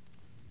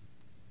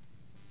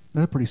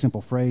 That's a pretty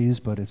simple phrase,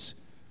 but it's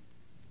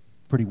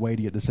pretty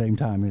weighty at the same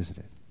time, isn't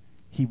it?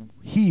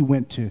 He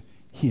went to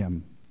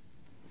him.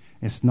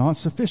 It's not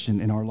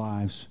sufficient in our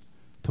lives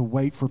to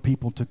wait for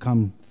people to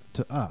come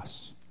to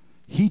us.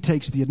 He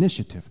takes the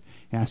initiative.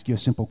 I ask you a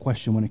simple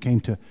question when it came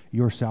to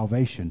your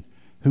salvation.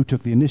 Who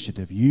took the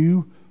initiative,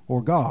 you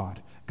or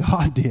God?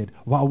 God did.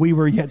 While we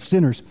were yet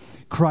sinners,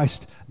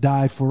 Christ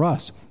died for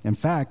us. In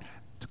fact,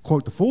 to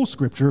quote the full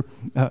scripture,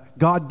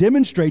 God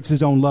demonstrates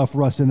his own love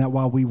for us in that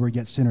while we were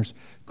yet sinners,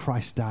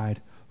 Christ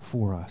died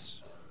for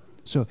us.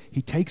 So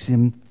he takes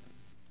him,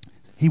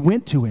 he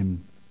went to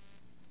him,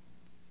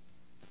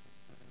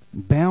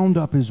 bound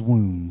up his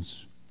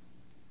wounds,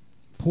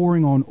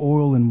 pouring on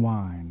oil and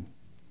wine.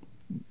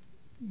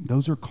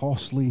 Those are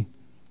costly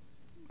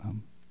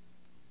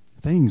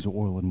things,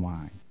 oil and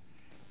wine.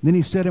 Then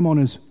he set him on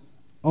his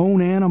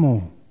own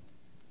animal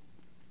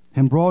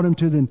and brought him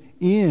to the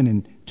inn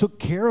and took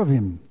care of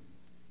him.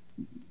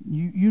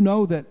 You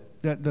know that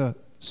the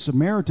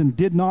Samaritan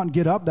did not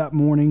get up that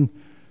morning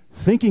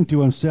thinking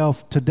to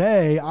himself,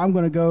 today I'm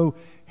going to go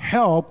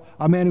help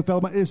a man who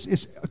fell.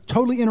 It's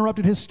totally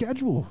interrupted his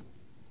schedule.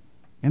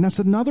 And that's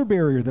another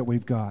barrier that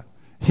we've got,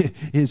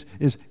 is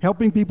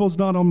helping people is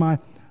not on my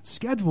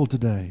schedule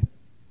today.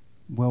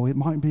 Well, it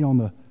might be on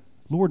the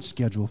Lord's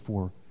schedule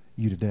for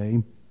you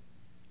today.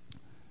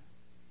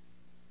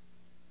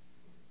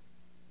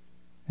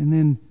 And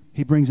then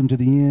he brings him to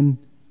the inn,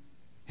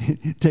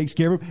 takes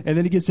care of him, and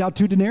then he gets out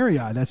 2 denarii.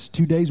 That's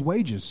 2 days'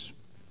 wages.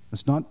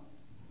 It's not,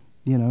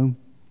 the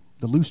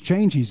loose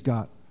change he's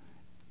got.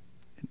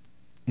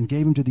 And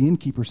gave him to the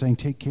innkeeper, saying,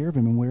 take care of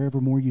him, and wherever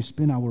more you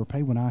spend, I will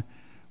repay when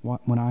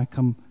I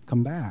come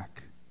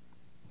back.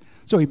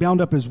 So he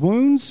bound up his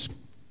wounds.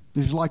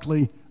 There's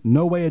likely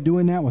no way of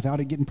doing that without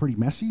it getting pretty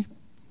messy.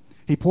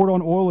 He poured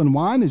on oil and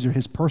wine. These are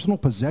his personal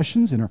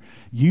possessions and are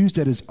used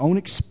at his own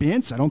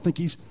expense. I don't think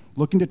he's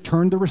looking to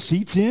turn the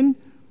receipts in.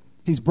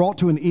 He's brought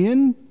to an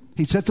inn.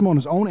 He sets him on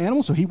his own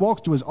animal, so he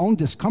walks to his own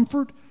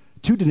discomfort.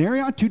 2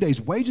 denarii, 2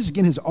 days' wages,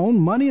 again, his own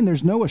money, and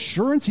there's no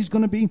assurance he's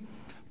going to be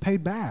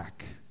paid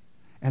back.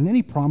 And then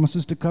he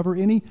promises to cover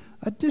any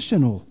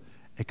additional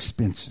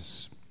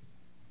expenses.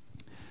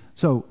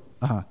 So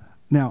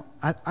now,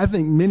 I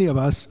think many of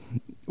us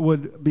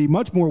would be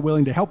much more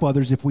willing to help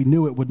others if we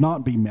knew it would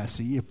not be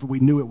messy, if we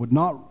knew it would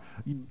not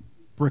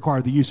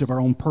require the use of our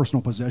own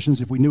personal possessions,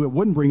 if we knew it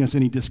wouldn't bring us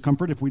any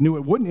discomfort, if we knew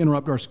it wouldn't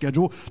interrupt our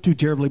schedule too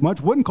terribly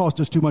much, wouldn't cost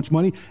us too much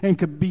money, and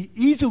could be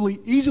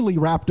easily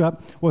wrapped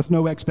up with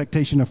no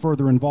expectation of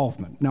further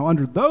involvement. Now,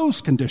 under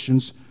those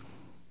conditions,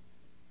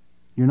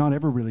 you're not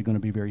ever really going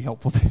to be very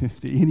helpful to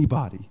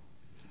anybody.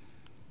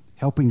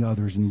 Helping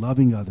others and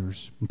loving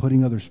others and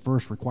putting others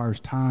first requires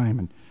time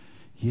and,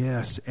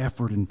 yes,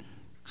 effort and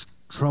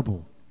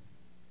trouble.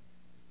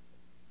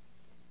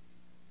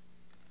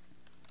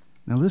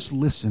 Now let's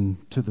listen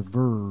to the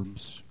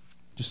verbs.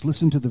 Just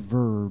listen to the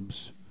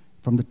verbs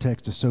from the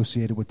text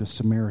associated with the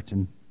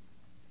Samaritan.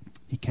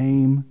 He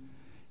came,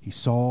 he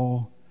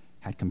saw,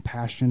 had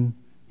compassion,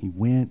 he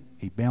went,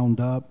 he bound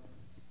up,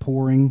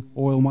 pouring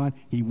oil and wine.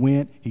 He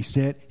went, he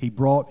set, he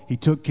brought, he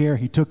took care,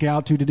 he took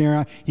out 2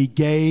 denarii, he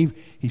gave,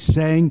 he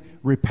sang,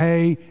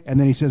 repay, and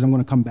then he says, I'm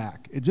going to come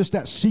back. Just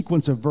that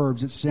sequence of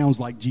verbs, it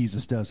sounds like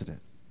Jesus, doesn't it?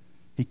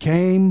 He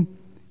came,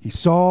 he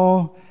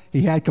saw,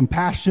 he had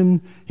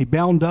compassion, he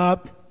bound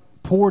up,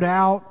 poured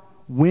out,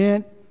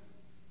 went,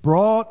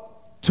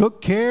 brought,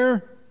 took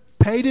care,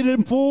 paid it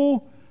in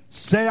full,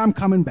 said, I'm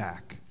coming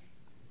back.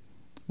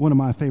 One of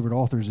my favorite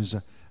authors is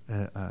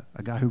a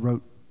guy who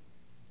wrote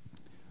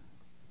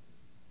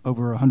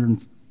over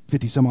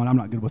 150 some odd, I'm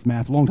not good with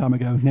math, a long time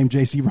ago, named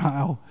J.C.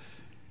 Ryle.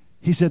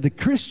 He said, the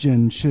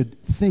Christian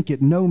should think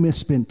it no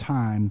misspent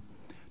time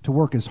to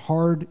work as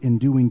hard in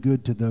doing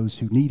good to those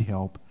who need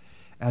help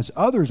as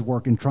others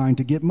work in trying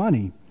to get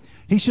money.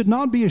 He should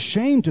not be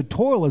ashamed to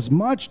toil as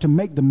much to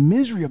make the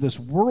misery of this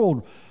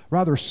world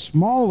rather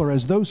smaller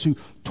as those who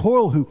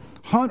toil, who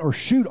hunt or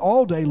shoot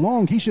all day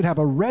long. He should have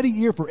a ready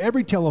ear for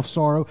every tale of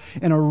sorrow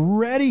and a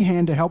ready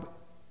hand to help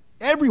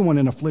everyone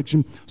in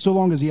affliction so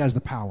long as he has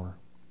the power.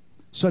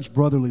 Such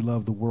brotherly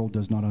love the world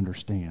does not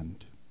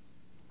understand.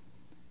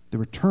 The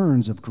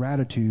returns of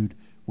gratitude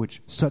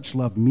which such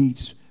love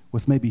meets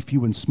with may be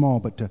few and small,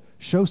 but to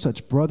show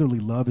such brotherly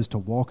love is to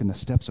walk in the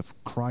steps of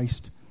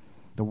Christ.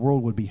 The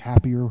world would be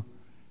happier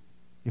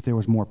if there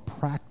was more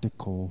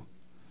practical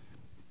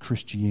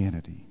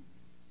Christianity.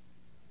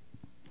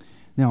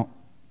 Now,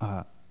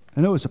 I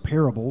know it's a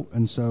parable,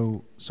 and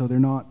so they're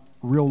not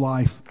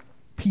real-life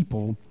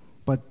people,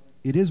 but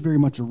it is very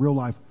much a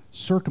real-life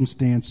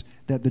circumstance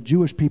that the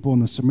Jewish people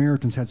and the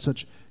Samaritans had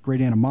such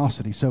great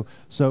animosity.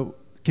 So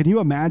can you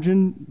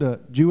imagine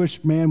the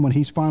Jewish man when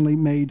he's finally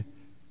made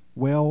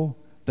well,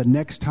 the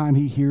next time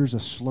he hears a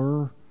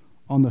slur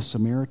on the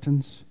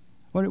Samaritans?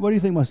 What do you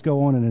think must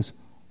go on in his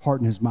heart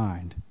and his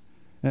mind?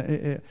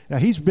 Now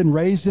he's been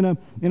raised in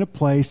a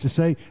place to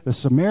say the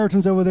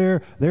Samaritans over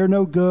there, they're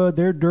no good,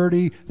 they're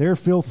dirty, they're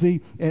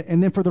filthy.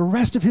 And then for the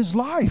rest of his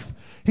life,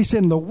 he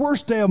said, in the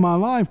worst day of my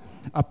life,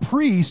 a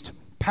priest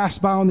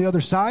passed by on the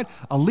other side,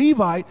 a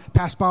Levite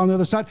passed by on the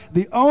other side.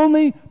 The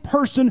only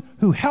person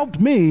who helped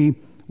me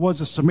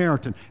was a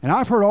Samaritan. And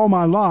I've heard all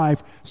my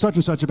life such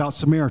and such about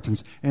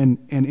Samaritans. And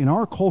in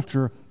our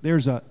culture,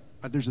 there's a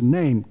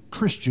name,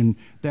 Christian,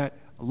 that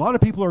A lot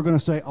of people are going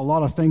to say a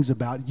lot of things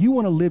about you.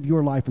 Want to live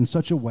your life in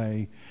such a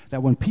way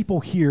that when people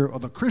hear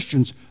of the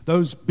Christians,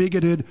 those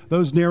bigoted,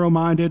 those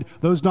narrow-minded,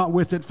 those not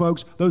with it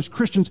folks, those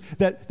Christians,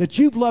 that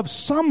you've loved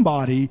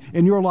somebody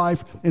in your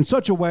life in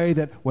such a way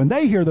that when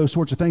they hear those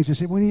sorts of things, they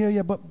say, well,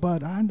 yeah,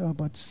 but I know,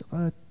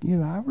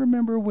 I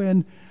remember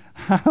when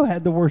I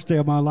had the worst day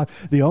of my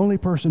life. The only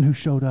person who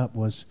showed up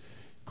was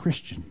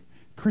Christian.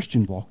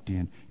 Christian walked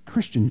in.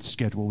 Christian's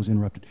schedule was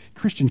interrupted.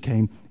 Christian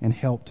came and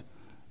helped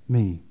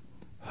me.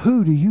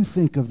 Who do you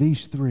think of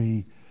these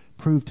three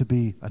proved to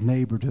be a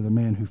neighbor to the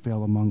man who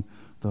fell among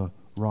the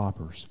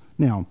robbers?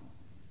 Now,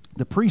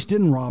 the priest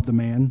didn't rob the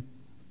man.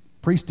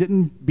 Priest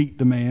didn't beat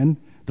the man.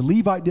 The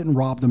Levite didn't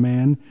rob the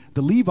man.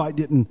 The Levite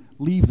didn't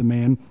leave the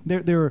man.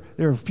 There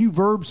are a few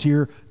verbs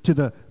here to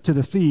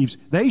the thieves.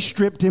 They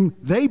stripped him.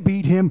 They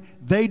beat him.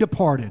 They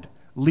departed,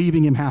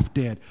 leaving him half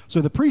dead.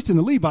 So the priest and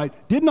the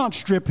Levite did not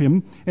strip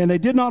him, and they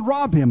did not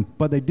rob him,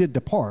 but they did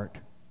depart,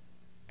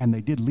 and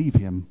they did leave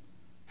him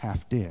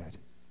half dead.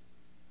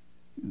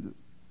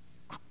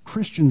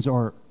 Christians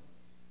are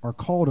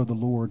called of the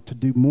Lord to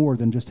do more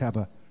than just have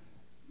a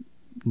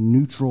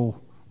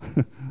neutral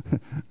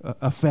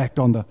effect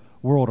on the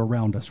world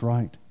around us,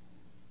 right?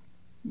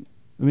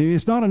 I mean,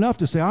 it's not enough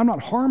to say, I'm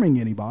not harming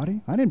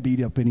anybody. I didn't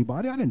beat up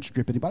anybody. I didn't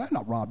strip anybody. I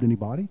not robbed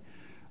anybody.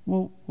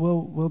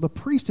 Well, the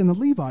priest and the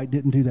Levite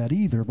didn't do that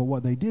either, but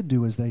what they did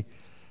do is they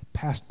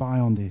passed by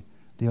on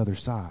the other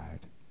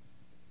side.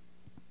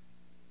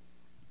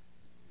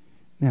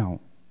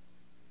 Now,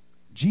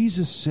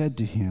 Jesus said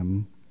to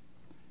him,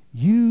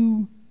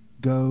 you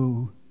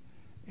go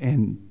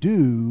and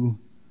do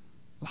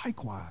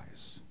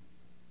likewise.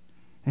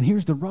 And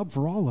here's the rub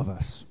for all of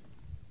us.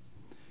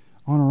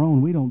 On our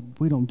own, we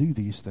don't do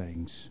these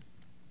things.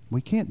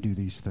 We can't do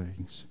these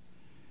things.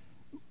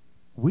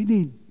 We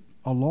need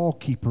a law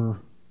keeper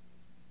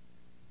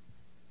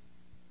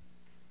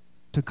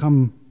to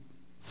come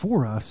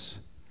for us,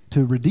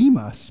 to redeem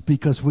us,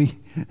 because we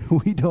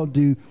don't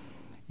do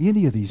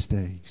any of these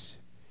things.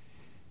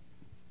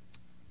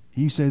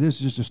 You say this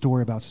is just a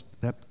story about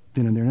that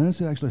then and there. And this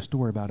is actually a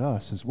story about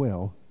us as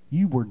well.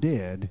 You were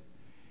dead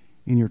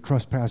in your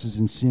trespasses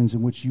and sins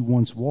in which you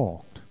once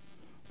walked,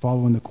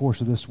 following the course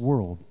of this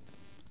world,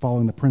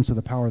 following the prince of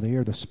the power of the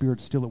air, the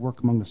spirit still at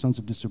work among the sons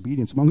of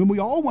disobedience, among whom we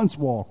all once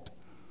walked.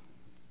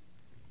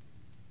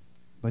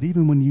 But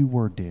even when you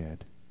were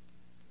dead,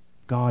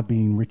 God,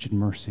 being rich in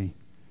mercy,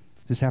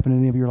 does this happen in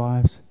any of your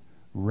lives?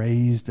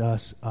 Raised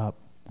us up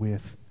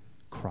with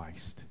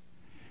Christ.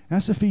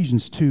 That's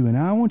Ephesians 2, and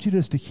I want you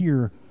just to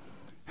hear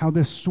how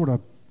this sort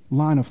of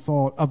line of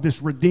thought of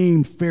this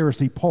redeemed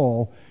Pharisee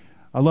Paul,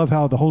 I love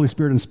how the Holy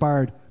Spirit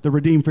inspired the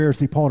redeemed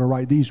Pharisee Paul to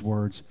write these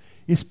words.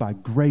 It's by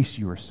grace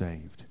you are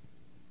saved.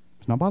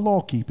 It's not by law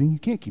keeping. You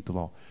can't keep the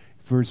law.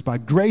 For it's by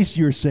grace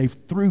you are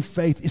saved through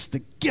faith. It's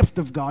the gift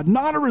of God,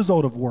 not a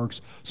result of works,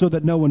 so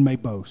that no one may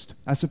boast.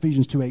 That's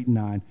Ephesians 2, 8, and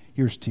 9.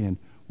 Here's 10.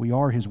 We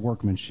are his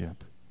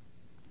workmanship,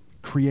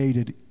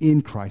 created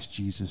in Christ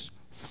Jesus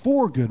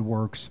for good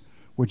works,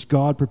 which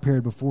God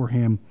prepared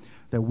beforehand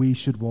that we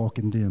should walk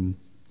in them.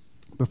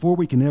 Before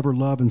we can ever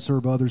love and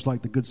serve others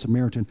like the Good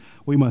Samaritan,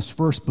 we must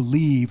first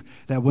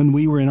believe that when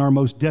we were in our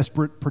most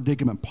desperate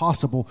predicament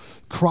possible,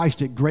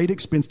 Christ, at great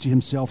expense to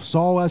himself,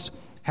 saw us,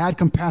 had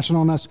compassion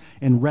on us,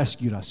 and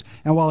rescued us.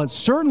 And while it's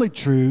certainly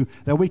true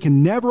that we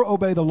can never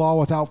obey the law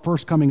without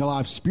first coming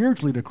alive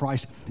spiritually to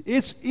Christ,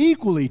 it's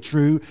equally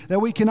true that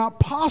we cannot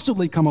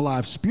possibly come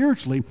alive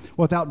spiritually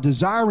without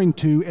desiring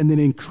to, and then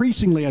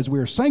increasingly as we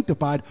are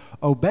sanctified,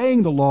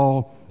 obeying the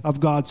law of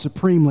God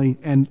supremely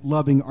and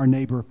loving our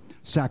neighbor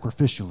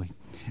sacrificially.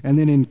 And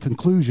then in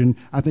conclusion,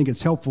 I think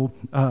it's helpful,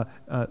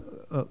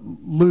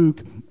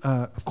 Luke,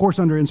 of course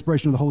under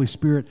inspiration of the Holy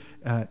Spirit,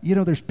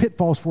 there's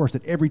pitfalls for us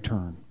at every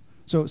turn.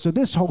 So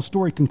this whole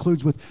story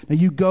concludes with, now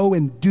you go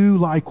and do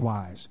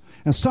likewise.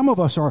 And some of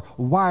us are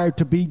wired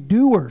to be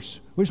doers.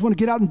 We just want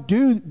to get out and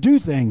do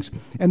things.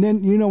 And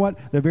then, you know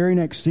what? The very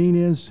next scene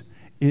is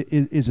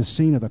a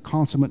scene of a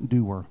consummate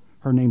doer.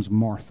 Her name's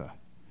Martha.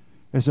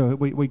 And so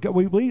we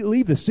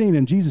leave the scene,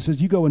 and Jesus says,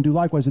 you go and do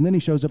likewise. And then he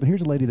shows up, and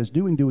here's a lady that's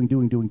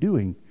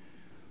doing.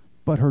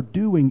 But her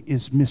doing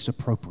is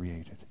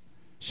misappropriated.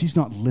 She's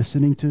not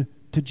listening to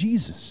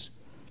Jesus.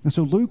 And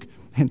so Luke,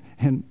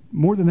 and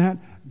more than that,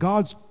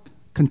 God's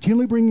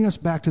continually bringing us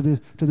back to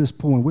this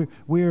point.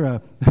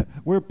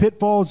 We're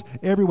pitfalls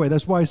every way.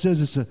 That's why he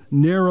says it's a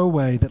narrow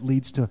way that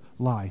leads to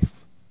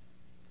life.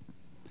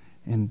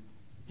 And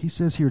he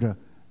says here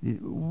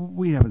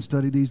we haven't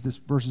studied these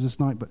verses this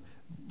night, but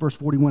verse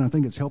 41, I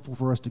think it's helpful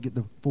for us to get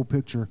the full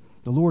picture.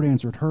 The Lord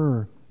answered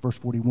her, verse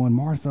 41,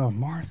 Martha,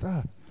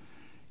 Martha,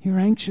 you're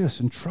anxious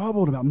and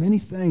troubled about many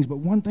things, but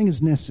one thing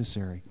is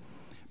necessary.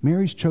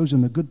 Mary's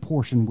chosen the good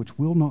portion, which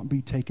will not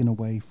be taken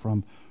away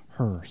from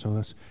her. So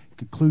that's a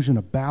conclusion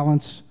of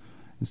balance.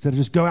 Instead of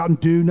just go out and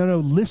do, no,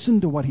 listen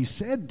to what he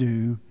said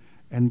do,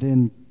 and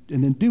then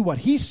do what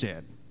he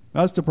said.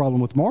 That's the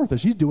problem with Martha.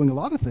 She's doing a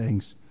lot of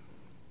things.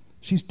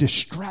 She's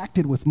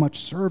distracted with much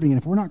serving,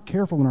 and if we're not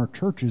careful in our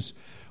churches,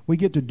 we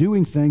get to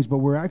doing things, but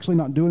we're actually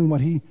not doing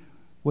what he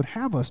would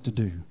have us to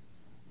do.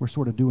 we're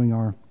sort of doing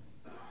our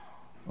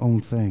own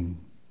thing.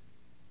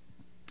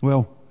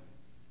 Well,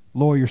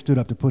 lawyer stood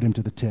up to put him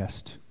to the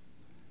test,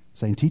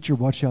 saying, "Teacher,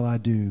 what shall I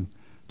do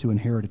to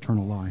inherit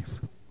eternal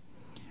life?"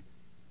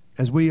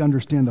 As we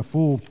understand the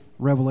full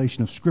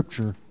revelation of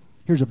Scripture,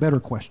 here's a better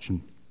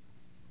question.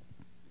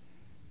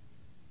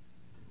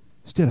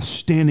 Instead of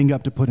standing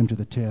up to put him to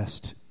the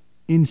test,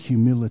 in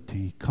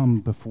humility, come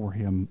before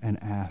him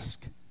and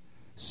ask,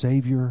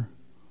 "Savior,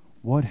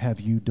 what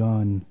have you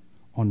done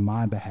on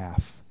my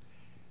behalf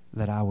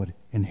that I would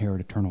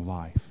inherit eternal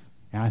life?"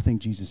 And I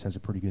think Jesus has a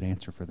pretty good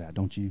answer for that,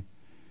 don't you?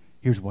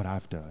 Here's what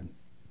I've done.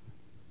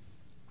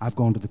 I've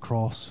gone to the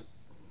cross,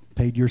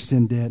 paid your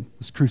sin debt,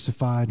 was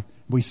crucified.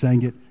 We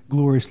sang it,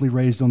 gloriously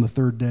raised on the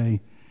third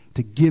day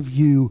to give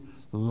you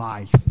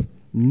life.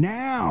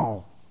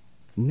 Now,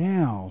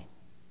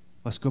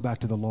 let's go back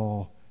to the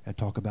law and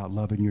talk about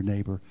loving your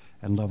neighbor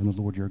and loving the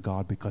Lord your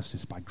God, because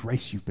it's by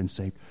grace you've been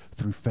saved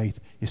through faith.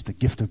 It's the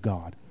gift of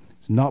God.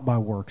 It's not by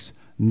works.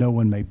 No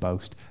one may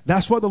boast.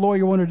 That's what the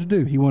lawyer wanted to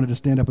do. He wanted to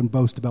stand up and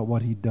boast about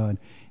what he'd done.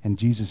 And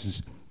Jesus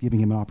is giving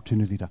him an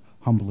opportunity to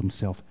humble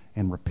himself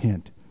and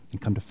repent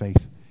and come to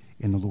faith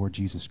in the Lord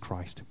Jesus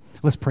Christ.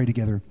 Let's pray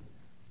together.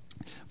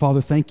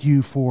 Father, thank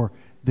you for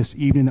this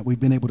evening that we've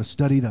been able to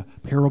study the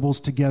parables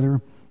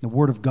together, the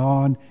Word of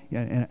God.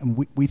 And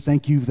we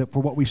thank you that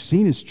for what we've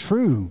seen is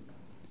true.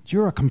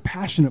 You're a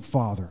compassionate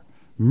Father,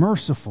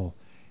 merciful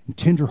and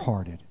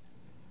tenderhearted.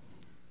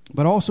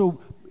 But also,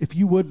 if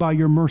you would, by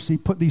your mercy,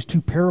 put these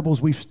two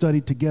parables we've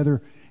studied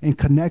together and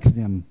connect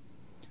them,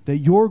 that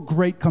your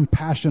great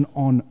compassion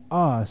on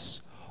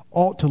us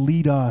ought to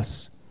lead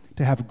us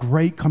to have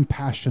great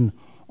compassion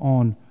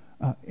on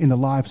in the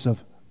lives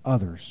of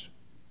others.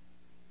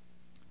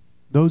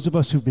 Those of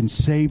us who've been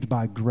saved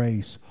by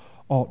grace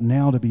ought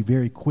now to be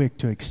very quick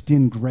to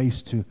extend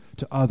grace to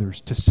others,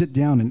 to sit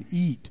down and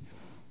eat,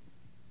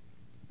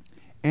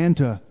 and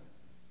to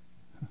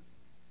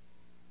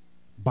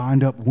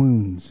bind up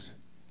wounds,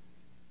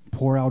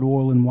 pour out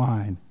oil and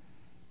wine,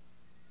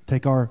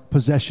 take our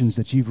possessions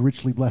that you've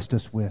richly blessed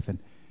us with and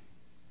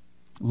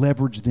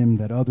leverage them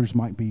that others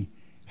might be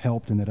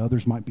helped and that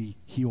others might be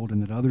healed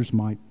and that others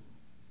might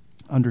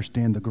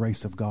understand the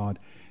grace of God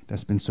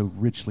that's been so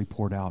richly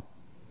poured out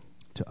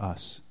to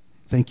us.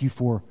 Thank you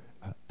for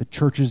the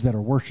churches that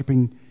are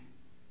worshiping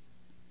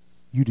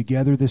you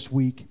together this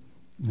week.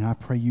 And I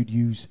pray you'd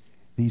use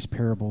these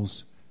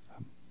parables.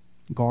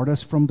 Guard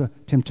us from the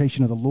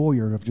temptation of the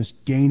lawyer of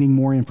just gaining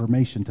more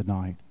information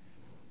tonight.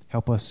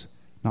 Help us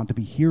not to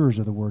be hearers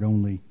of the word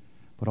only,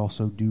 but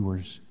also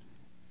doers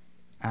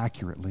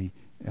accurately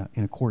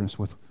in accordance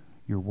with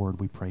your word,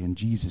 we pray in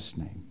Jesus'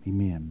 name.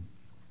 Amen.